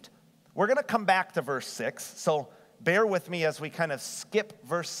believed. We're going to come back to verse 6, so bear with me as we kind of skip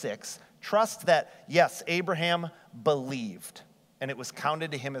verse 6. Trust that, yes, Abraham believed, and it was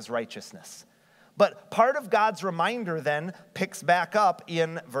counted to him as righteousness. But part of God's reminder then picks back up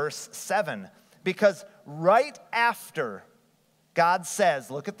in verse 7, because right after God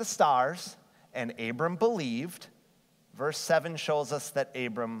says, look at the stars, and Abram believed, verse 7 shows us that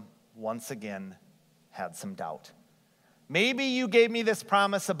Abram once again had some doubt. Maybe you gave me this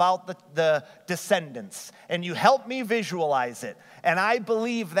promise about the descendants, and you helped me visualize it, and I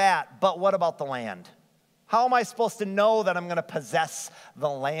believe that, but what about the land? How am I supposed to know that I'm going to possess the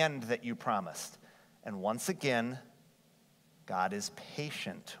land that you promised? And once again, God is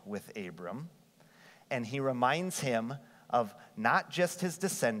patient with Abram, and he reminds him of not just his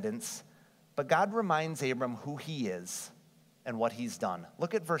descendants, but God reminds Abram who he is and what he's done.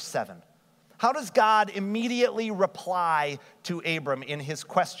 Look at verse 7. How does God immediately reply to Abram in his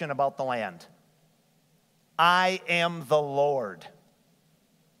question about the land? I am the Lord.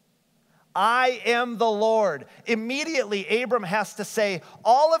 I am the Lord. Immediately, Abram has to say,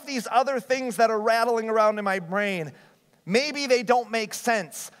 all of these other things that are rattling around in my brain, maybe they don't make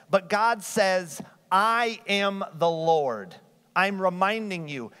sense, but God says, I am the Lord. I'm reminding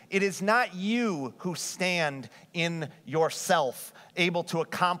you, it is not you who stand in yourself able to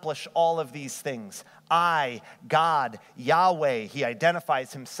accomplish all of these things. I, God, Yahweh, he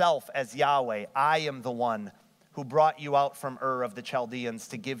identifies himself as Yahweh. I am the one who brought you out from Ur of the Chaldeans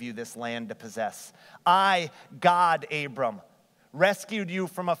to give you this land to possess. I, God, Abram, rescued you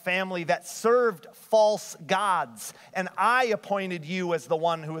from a family that served false gods, and I appointed you as the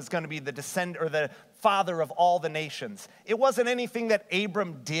one who is going to be the descendant or the father of all the nations. It wasn't anything that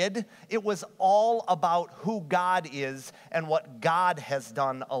Abram did. It was all about who God is and what God has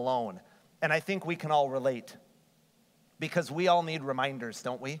done alone. And I think we can all relate because we all need reminders,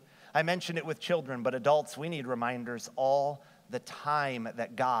 don't we? I mentioned it with children, but adults, we need reminders all the time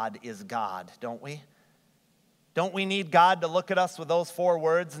that God is God, don't we? Don't we need God to look at us with those 4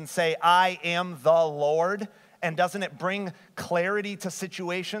 words and say, I am the Lord? And doesn't it bring clarity to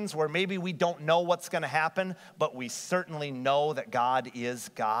situations where maybe we don't know what's going to happen, but we certainly know that God is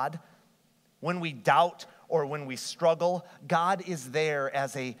God? When we doubt or when we struggle, God is there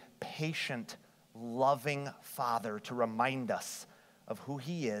as a patient, loving Father to remind us of who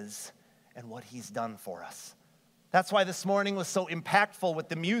he is and what he's done for us. That's why this morning was so impactful with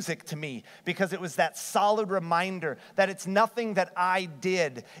the music to me, because it was that solid reminder that it's nothing that I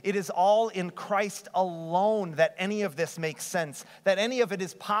did. It is all in Christ alone that any of this makes sense, that any of it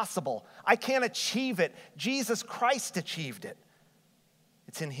is possible. I can't achieve it. Jesus Christ achieved it.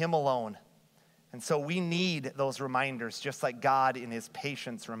 It's in him alone. And so we need those reminders, just like God in his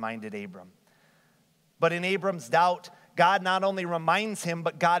patience reminded Abram. But in Abram's doubt, God not only reminds him,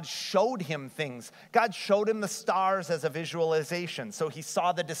 but God showed him things. God showed him the stars as a visualization, so he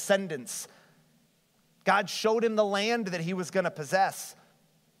saw the descendants. God showed him the land that he was going to possess.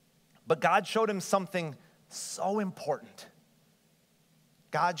 But God showed him something so important.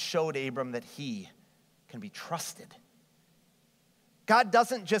 God showed Abram that he can be trusted. God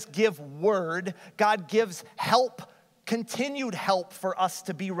doesn't just give word, God gives help, continued help for us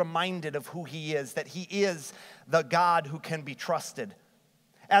to be reminded of who he is, that he is the God who can be trusted.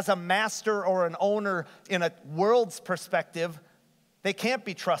 As a master or an owner in a world's perspective, they can't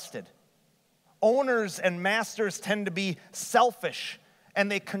be trusted. Owners and masters tend to be selfish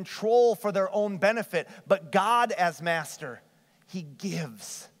and they control for their own benefit. But God as master, he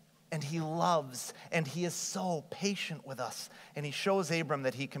gives and he loves and he is so patient with us. And he shows Abram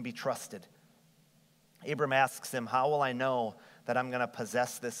that he can be trusted. Abram asks him, how will I know that I'm going to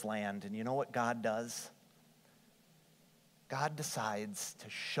possess this land? And you know what God does? God decides to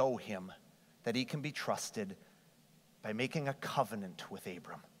show him that he can be trusted by making a covenant with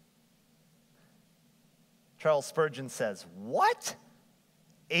Abram. Charles Spurgeon says, what?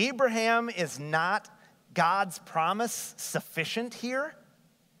 Abraham is not God's promise sufficient here?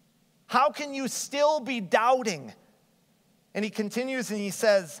 How can you still be doubting? And he continues and he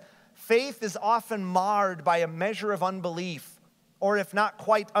says, faith is often marred by a measure of unbelief, or if not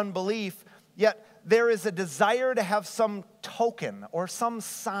quite unbelief, yet there is a desire to have some token or some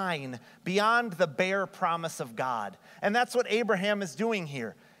sign beyond the bare promise of God. And that's what Abraham is doing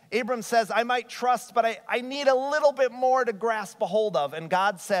here. Abram says, I might trust, but I need a little bit more to grasp a hold of. And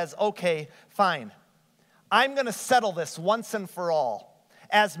God says, okay, fine. I'm going to settle this once and for all.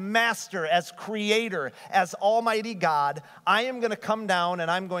 As master, as creator, as almighty God, I am going to come down and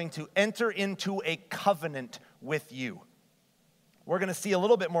I'm going to enter into a covenant with you. We're going to see a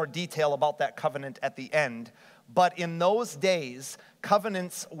little bit more detail about that covenant at the end. But in those days,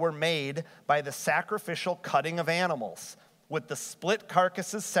 covenants were made by the sacrificial cutting of animals, with the split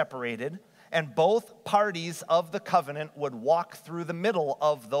carcasses separated, and both parties of the covenant would walk through the middle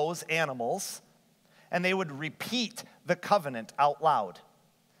of those animals, and they would repeat the covenant out loud.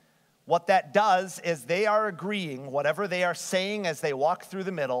 What that does is they are agreeing, whatever they are saying as they walk through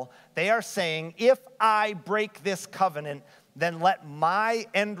the middle, they are saying, if I break this covenant, then let my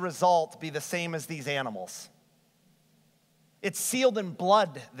end result be the same as these animals. It's sealed in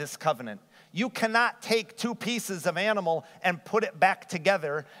blood, this covenant. You cannot take two pieces of animal and put it back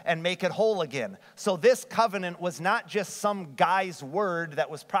together and make it whole again. So this covenant was not just some guy's word that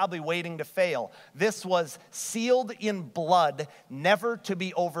was probably waiting to fail. This was sealed in blood, never to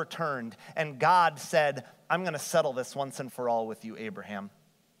be overturned. And God said, I'm going to settle this once and for all with you, Abraham.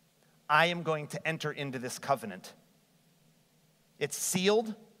 I am going to enter into this covenant. It's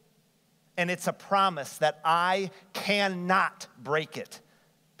sealed, and it's a promise that I cannot break it.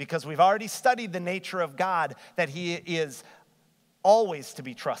 Because we've already studied the nature of God, that he is always to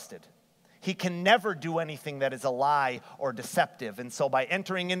be trusted. He can never do anything that is a lie or deceptive. And so by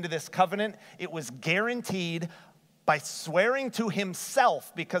entering into this covenant, it was guaranteed by swearing to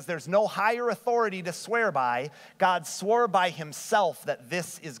himself, because there's no higher authority to swear by. God swore by himself that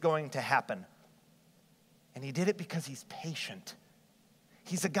this is going to happen. And he did it because he's patient.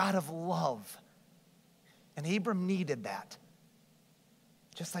 He's a God of love. And Abram needed that.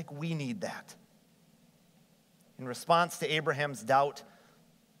 Just like we need that. In response to Abraham's doubt,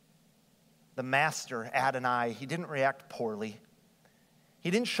 the master, Adonai, he didn't react poorly.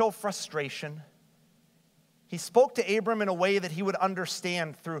 He didn't show frustration. He spoke to Abram in a way that he would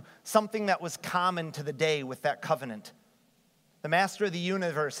understand through something that was common to the day with that covenant. The master of the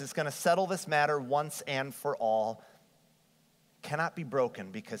universe is going to settle this matter once and for all. It cannot be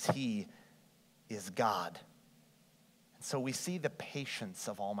broken because he is God. So we see the patience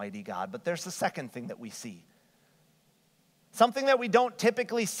of Almighty God. But there's the second thing that we see. Something that we don't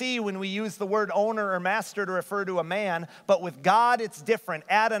typically see when we use the word owner or master to refer to a man. But with God, it's different.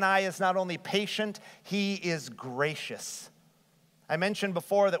 Adonai is not only patient, he is gracious. I mentioned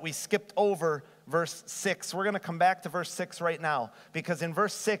before that we skipped over verse 6. We're going to come back to verse 6 right now. Because in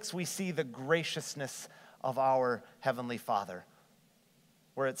verse 6, we see the graciousness of our Heavenly Father.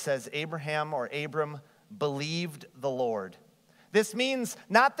 Where it says Abraham or Abram believed the Lord. This means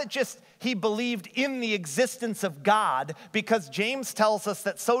not that just he believed in the existence of God, because James tells us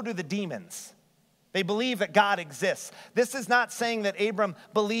that so do the demons. They believe that God exists. This is not saying that Abram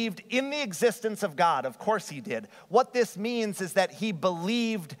believed in the existence of God. Of course he did. What this means is that he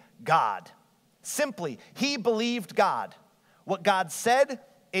believed God. Simply, he believed God. What God said,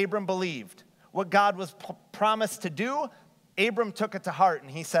 Abram believed. What God was promised to do, Abram took it to heart, and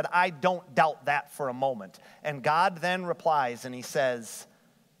he said, I don't doubt that for a moment. And God then replies, and he says,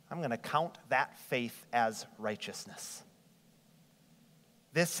 I'm going to count that faith as righteousness.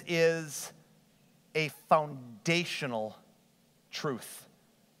 This is a foundational truth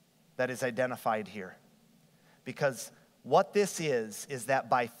that is identified here. Because what this is that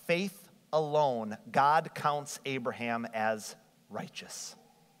by faith alone, God counts Abraham as righteous.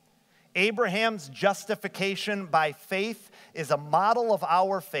 Abraham's justification by faith is a model of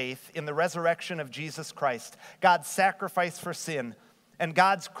our faith in the resurrection of Jesus Christ, God's sacrifice for sin, and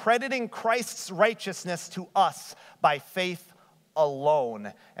God's crediting Christ's righteousness to us by faith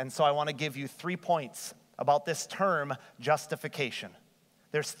alone. And so I want to give you 3 points about this term, justification.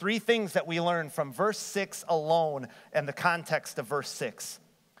 There's 3 things that we learn from verse 6 alone and the context of verse 6.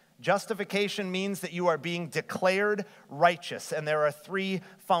 Justification means that you are being declared righteous, and there are 3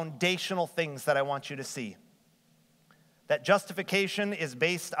 foundational things that I want you to see. That justification is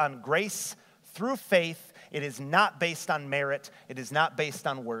based on grace through faith. It is not based on merit. It is not based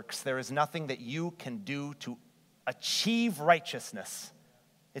on works. There is nothing that you can do to achieve righteousness.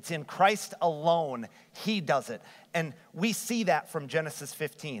 It's in Christ alone. He does it. And we see that from Genesis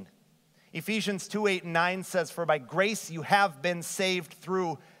 15. Ephesians 2:8-9 says, for by grace you have been saved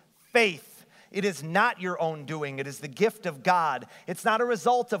through faith. It is not your own doing. It is the gift of God. It's not a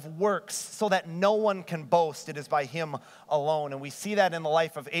result of works so that no one can boast. It is by him alone. And we see that in the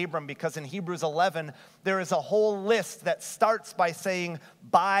life of Abram, because in Hebrews 11, there is a whole list that starts by saying,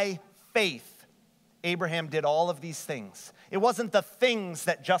 by faith, Abraham did all of these things. It wasn't the things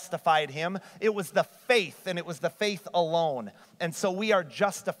that justified him. It was the faith, and it was the faith alone. And so we are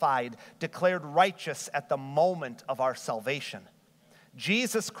justified, declared righteous at the moment of our salvation.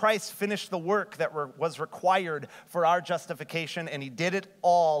 Jesus Christ finished the work that was required for our justification, and he did it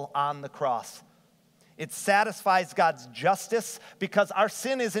all on the cross. It satisfies God's justice because our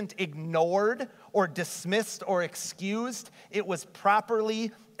sin isn't ignored or dismissed or excused. It was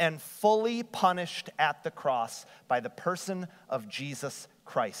properly and fully punished at the cross by the person of Jesus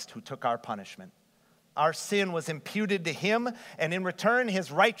Christ, who took our punishment. Our sin was imputed to him, and in return,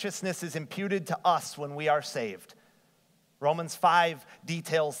 his righteousness is imputed to us when we are saved. Romans 5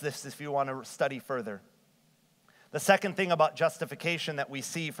 details this if you want to study further. The second thing about justification that we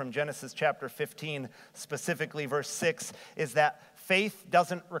see from Genesis chapter 15, specifically verse 6, is that faith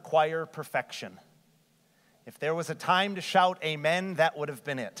doesn't require perfection. If there was a time to shout amen, that would have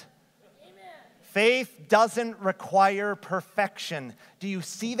been it. Amen. Faith doesn't require perfection. Do you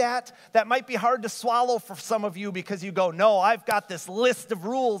see that? That might be hard to swallow for some of you because you go, no, I've got this list of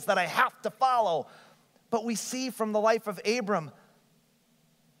rules that I have to follow. But we see from the life of Abram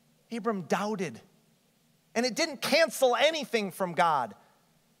doubted. And it didn't cancel anything from God.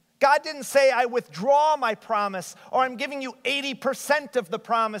 God didn't say, I withdraw my promise, or I'm giving you 80% of the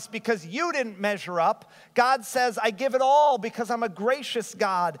promise because you didn't measure up. God says, I give it all because I'm a gracious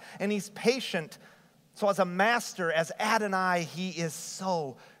God, and he's patient. So as a master, as Adonai, he is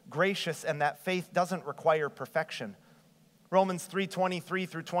so gracious, and that faith doesn't require perfection. Romans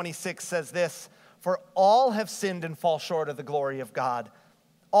 3:23-26 says this, for all have sinned and fall short of the glory of God.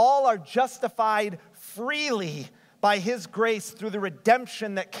 All are justified freely by his grace through the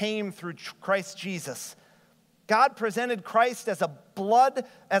redemption that came through Christ Jesus. God presented Christ as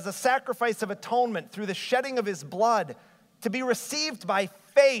a sacrifice of atonement through the shedding of his blood to be received by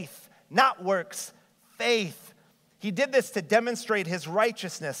faith, not works, faith. He did this to demonstrate his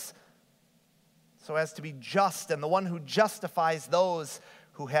righteousness so as to be just, and the one who justifies those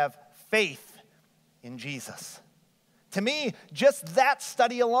who have faith in Jesus. To me, just that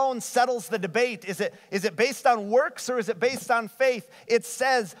study alone settles the debate. Is it based on works or is it based on faith? It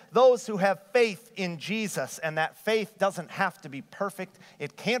says those who have faith in Jesus, and that faith doesn't have to be perfect.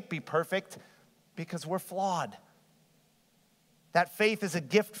 It can't be perfect because we're flawed. That faith is a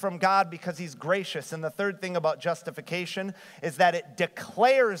gift from God because he's gracious. And the third thing about justification is that it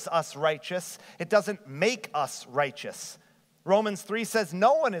declares us righteous. It doesn't make us righteous. Romans 3 says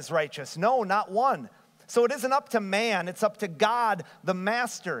no one is righteous. No, not one. So it isn't up to man. It's up to God, the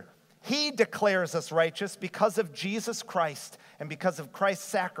master. He declares us righteous because of Jesus Christ and because of Christ's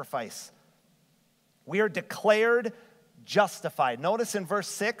sacrifice. We are declared justified. Notice in verse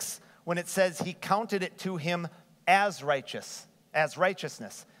 6 when it says he counted it to him as righteous. as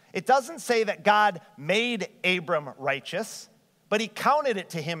righteousness. It doesn't say that God made Abram righteous, but he counted it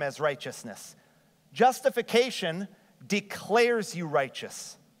to him as righteousness. Justification declares you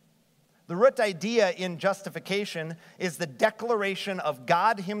righteous. The root idea in justification is the declaration of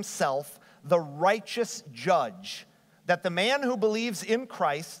God himself, the righteous judge, that the man who believes in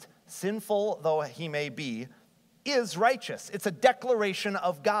Christ, sinful though he may be, is righteous. It's a declaration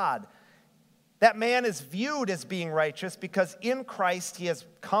of God. That man is viewed as being righteous because in Christ he has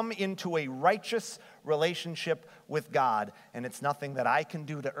come into a righteous relationship with God. And it's nothing that I can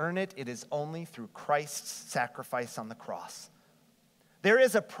do to earn it. It is only through Christ's sacrifice on the cross. There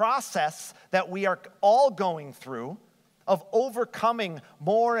is a process that we are all going through of overcoming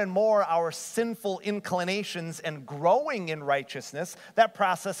more and more our sinful inclinations and growing in righteousness. That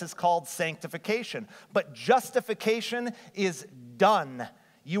process is called sanctification. But justification is done.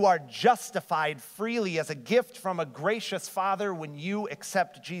 You are justified freely as a gift from a gracious Father when you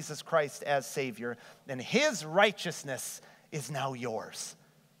accept Jesus Christ as Savior, and his righteousness is now yours.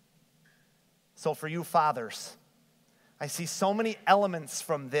 So for you fathers, I see so many elements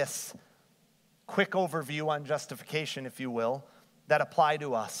from this quick overview on justification, if you will, that apply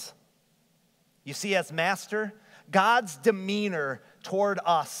to us. You see, as master, God's demeanor toward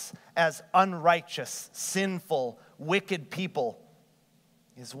us as unrighteous, sinful, wicked people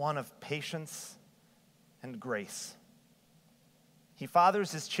is one of patience and grace. He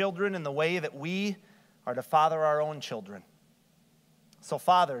fathers his children in the way that we are to father our own children. So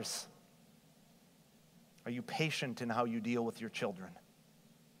fathers, are you patient in how you deal with your children?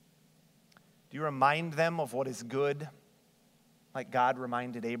 Do you remind them of what is good, like God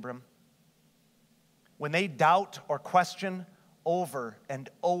reminded Abram? When they doubt or question over and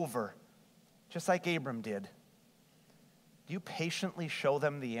over, just like Abram did, do you patiently show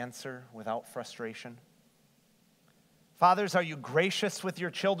them the answer without frustration? Fathers, are you gracious with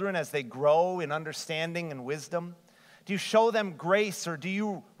your children as they grow in understanding and wisdom? Do you show them grace, or do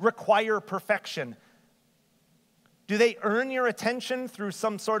you require perfection? Do they earn your attention through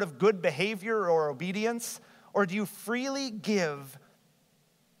some sort of good behavior or obedience? Or do you freely give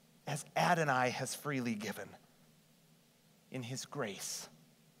as Adonai has freely given in his grace?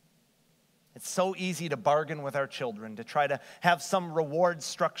 It's so easy to bargain with our children, to try to have some reward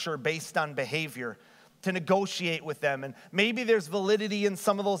structure based on behavior, to negotiate with them. And maybe there's validity in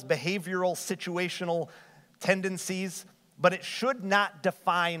some of those behavioral, situational tendencies, but it should not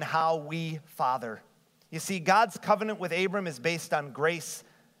define how we father. You see, God's covenant with Abram is based on grace,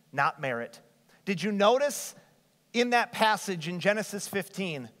 not merit. Did you notice in that passage in Genesis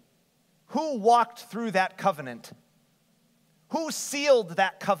 15, who walked through that covenant? Who sealed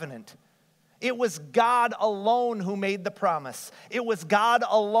that covenant? It was God alone who made the promise. It was God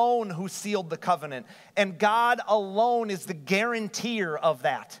alone who sealed the covenant. And God alone is the guarantor of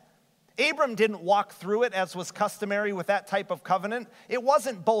that. Abram didn't walk through it as was customary with that type of covenant. It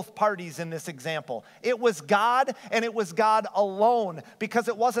wasn't both parties in this example. It was God, and it was God alone, because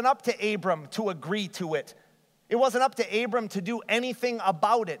it wasn't up to Abram to agree to it. It wasn't up to Abram to do anything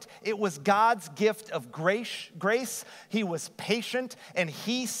about it. It was God's gift of grace. He was patient, and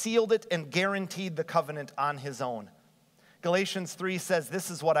he sealed it and guaranteed the covenant on his own. Galatians 3 says, this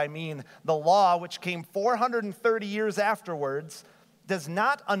is what I mean. The law, which came 430 years afterwards, does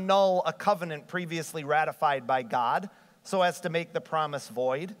not annul a covenant previously ratified by God so as to make the promise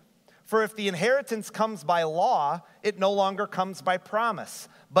void. For if the inheritance comes by law, it no longer comes by promise.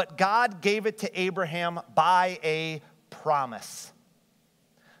 But God gave it to Abraham by a promise.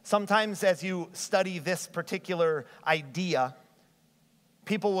 Sometimes as you study this particular idea,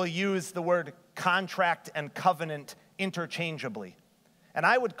 people will use the word contract and covenant interchangeably. And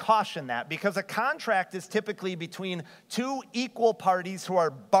I would caution that, because a contract is typically between two equal parties who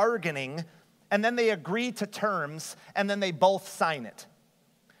are bargaining, and then they agree to terms, and then they both sign it.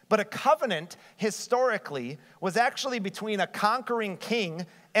 But a covenant, historically, was actually between a conquering king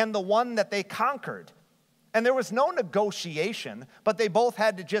and the one that they conquered. And there was no negotiation, but they both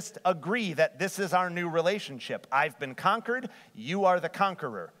had to just agree that this is our new relationship. I've been conquered, you are the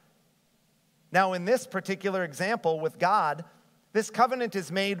conqueror. Now, in this particular example with God, this covenant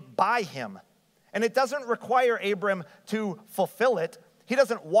is made by him. And it doesn't require Abram to fulfill it. He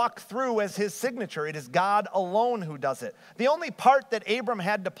doesn't walk through as his signature. It is God alone who does it. The only part that Abram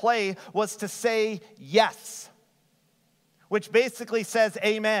had to play was to say yes, which basically says,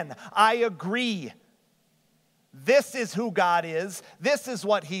 amen, I agree. This is who God is. This is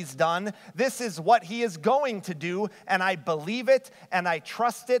what he's done. This is what he is going to do. And I believe it and I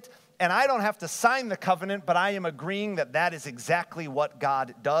trust it. And I don't have to sign the covenant, but I am agreeing that that is exactly what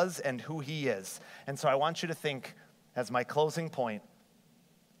God does and who he is. And so I want you to think as my closing point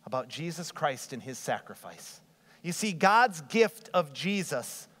about Jesus Christ and his sacrifice. You see, God's gift of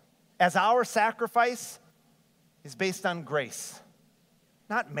Jesus as our sacrifice is based on grace,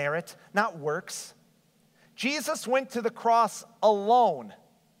 not merit, not works. Jesus went to the cross alone.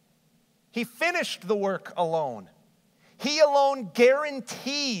 He finished the work alone. He alone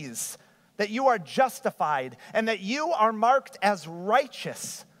guarantees that you are justified and that you are marked as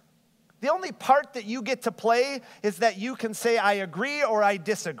righteous. The only part that you get to play is that you can say, I agree or I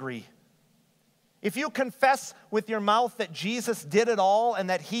disagree. If you confess with your mouth that Jesus did it all and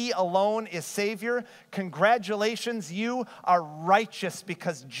that he alone is Savior, congratulations, you are righteous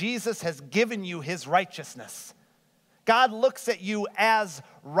because Jesus has given you his righteousness. God looks at you as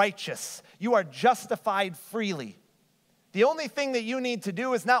righteous. You are justified freely. The only thing that you need to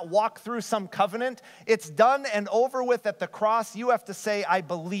do is not walk through some covenant. It's done and over with at the cross. You have to say, I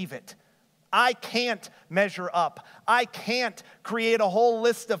believe it. I can't measure up. I can't create a whole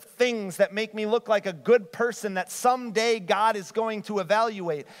list of things that make me look like a good person that someday God is going to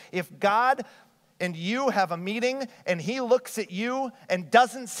evaluate. If God and you have a meeting and he looks at you and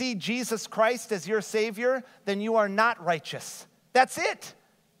doesn't see Jesus Christ as your Savior, then you are not righteous. That's it.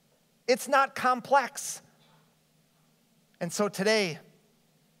 It's not complex. And so today,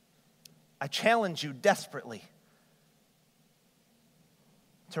 I challenge you desperately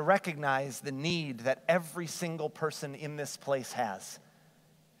to recognize the need that every single person in this place has.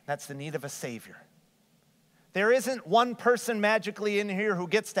 That's the need of a Savior. There isn't one person magically in here who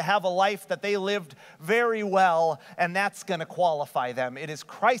gets to have a life that they lived very well, and that's going to qualify them. It is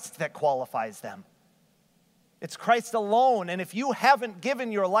Christ that qualifies them. It's Christ alone. And if you haven't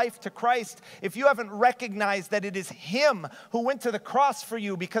given your life to Christ, if you haven't recognized that it is him who went to the cross for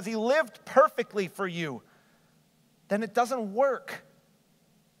you because he lived perfectly for you, then it doesn't work.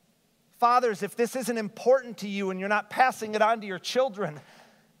 Fathers, if this isn't important to you and you're not passing it on to your children,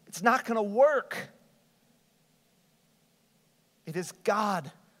 it's not going to work. It is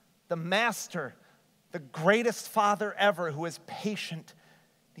God, the Master, the greatest Father ever, who is patient.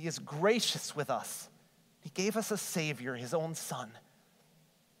 He is gracious with us. He gave us a Savior, his own Son.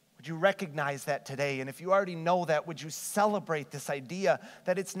 Would you recognize that today? And if you already know that, would you celebrate this idea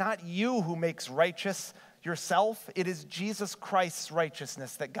that it's not you who makes righteous yourself? It is Jesus Christ's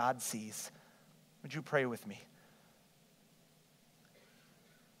righteousness that God sees. Would you pray with me?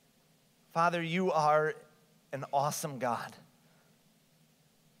 Father, you are an awesome God.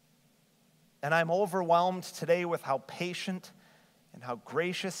 And I'm overwhelmed today with how patient and how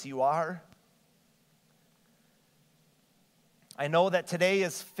gracious you are. I know that today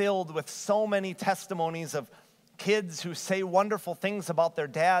is filled with so many testimonies of kids who say wonderful things about their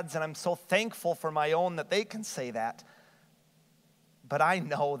dads, and I'm so thankful for my own that they can say that. But I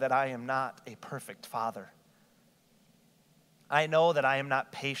know that I am not a perfect father. I know that I am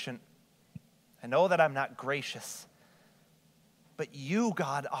not patient. I know that I'm not gracious. But you,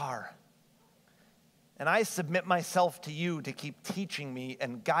 God, are. And I submit myself to you to keep teaching me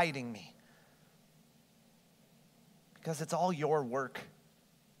and guiding me. Because it's all your work.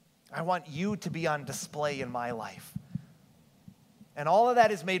 I want you to be on display in my life. And all of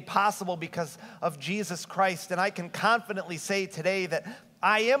that is made possible because of Jesus Christ. And I can confidently say today that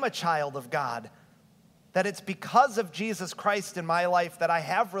I am a child of God. That it's because of Jesus Christ in my life that I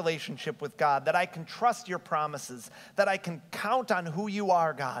have relationship with God. That I can trust your promises. That I can count on who you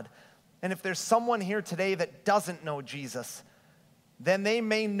are, God. And if there's someone here today that doesn't know Jesus, then they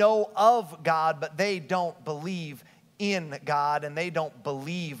may know of God, but they don't believe in God, and they don't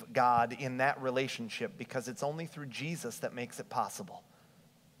believe God in that relationship because it's only through Jesus that makes it possible.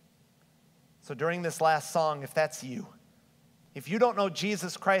 So during this last song, if that's you, if you don't know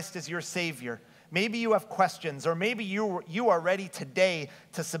Jesus Christ as your Savior, maybe you have questions, or maybe you are ready today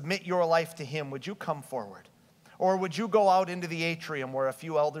to submit your life to him, would you come forward? Or would you go out into the atrium where a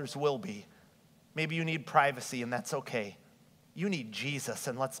few elders will be? Maybe you need privacy, and that's okay. You need Jesus,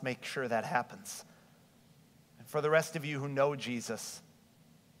 and let's make sure that happens. And for the rest of you who know Jesus,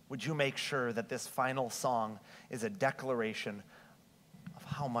 would you make sure that this final song is a declaration of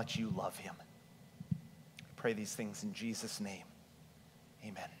how much you love him? I pray these things in Jesus' name.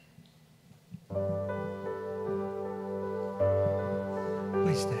 Amen.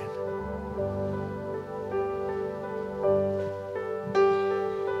 Please stand.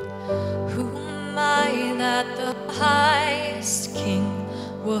 Who am I that the highest King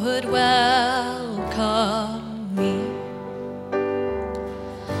would welcome me?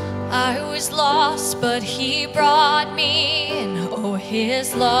 I was lost, but he brought me in. Oh,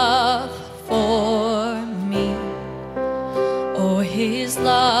 his love for me. Oh, his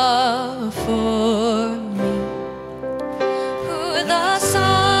love for me.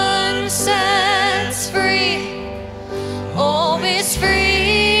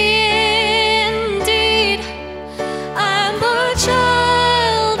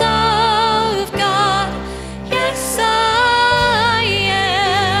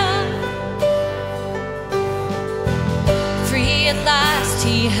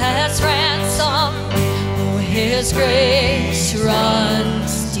 His grace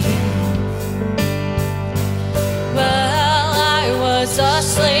runs deep. Well, I was a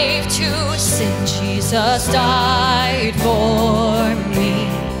slave to sin. Jesus died for me.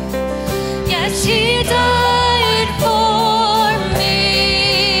 Yes, He died for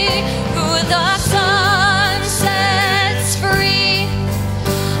me. Who the Son sets free,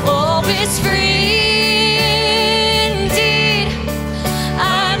 oh, is free.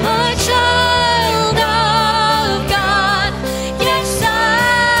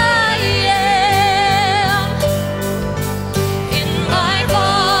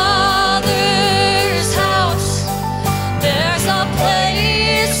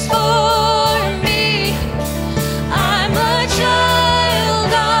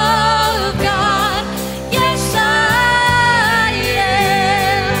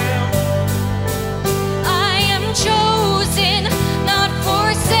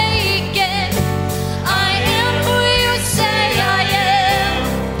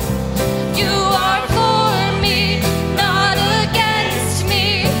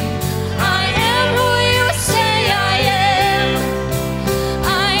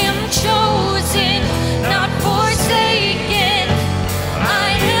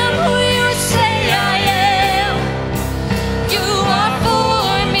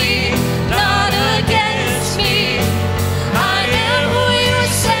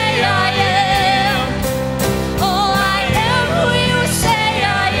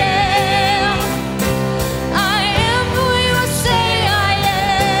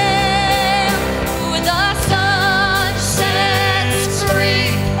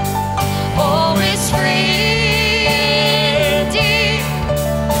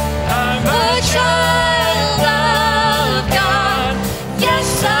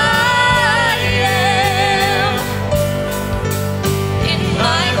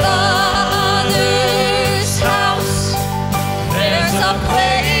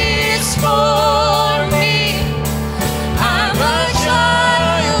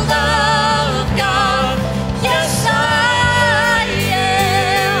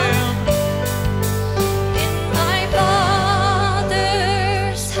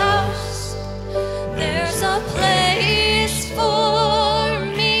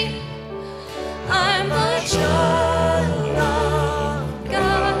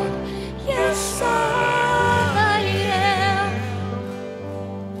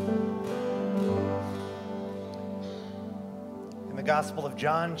 Gospel of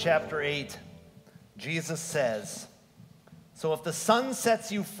John, chapter 8, Jesus says, "So if the Son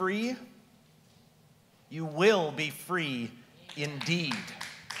sets you free, you will be free indeed."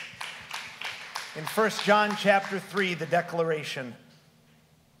 In 1 John chapter 3, the declaration,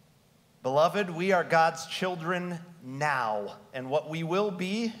 "Beloved, we are God's children now, and what we will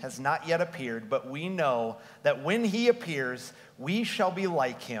be has not yet appeared, but we know that when He appears, we shall be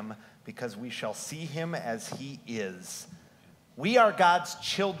like Him, because we shall see Him as He is." We are God's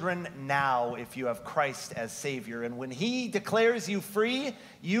children now if you have Christ as Savior. And when He declares you free,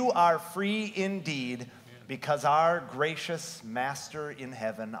 you are free indeed, because our gracious Master in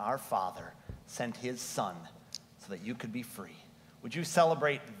heaven, our Father, sent His Son so that you could be free. Would you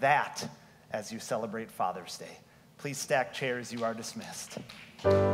celebrate that as you celebrate Father's Day? Please stack chairs. You are dismissed.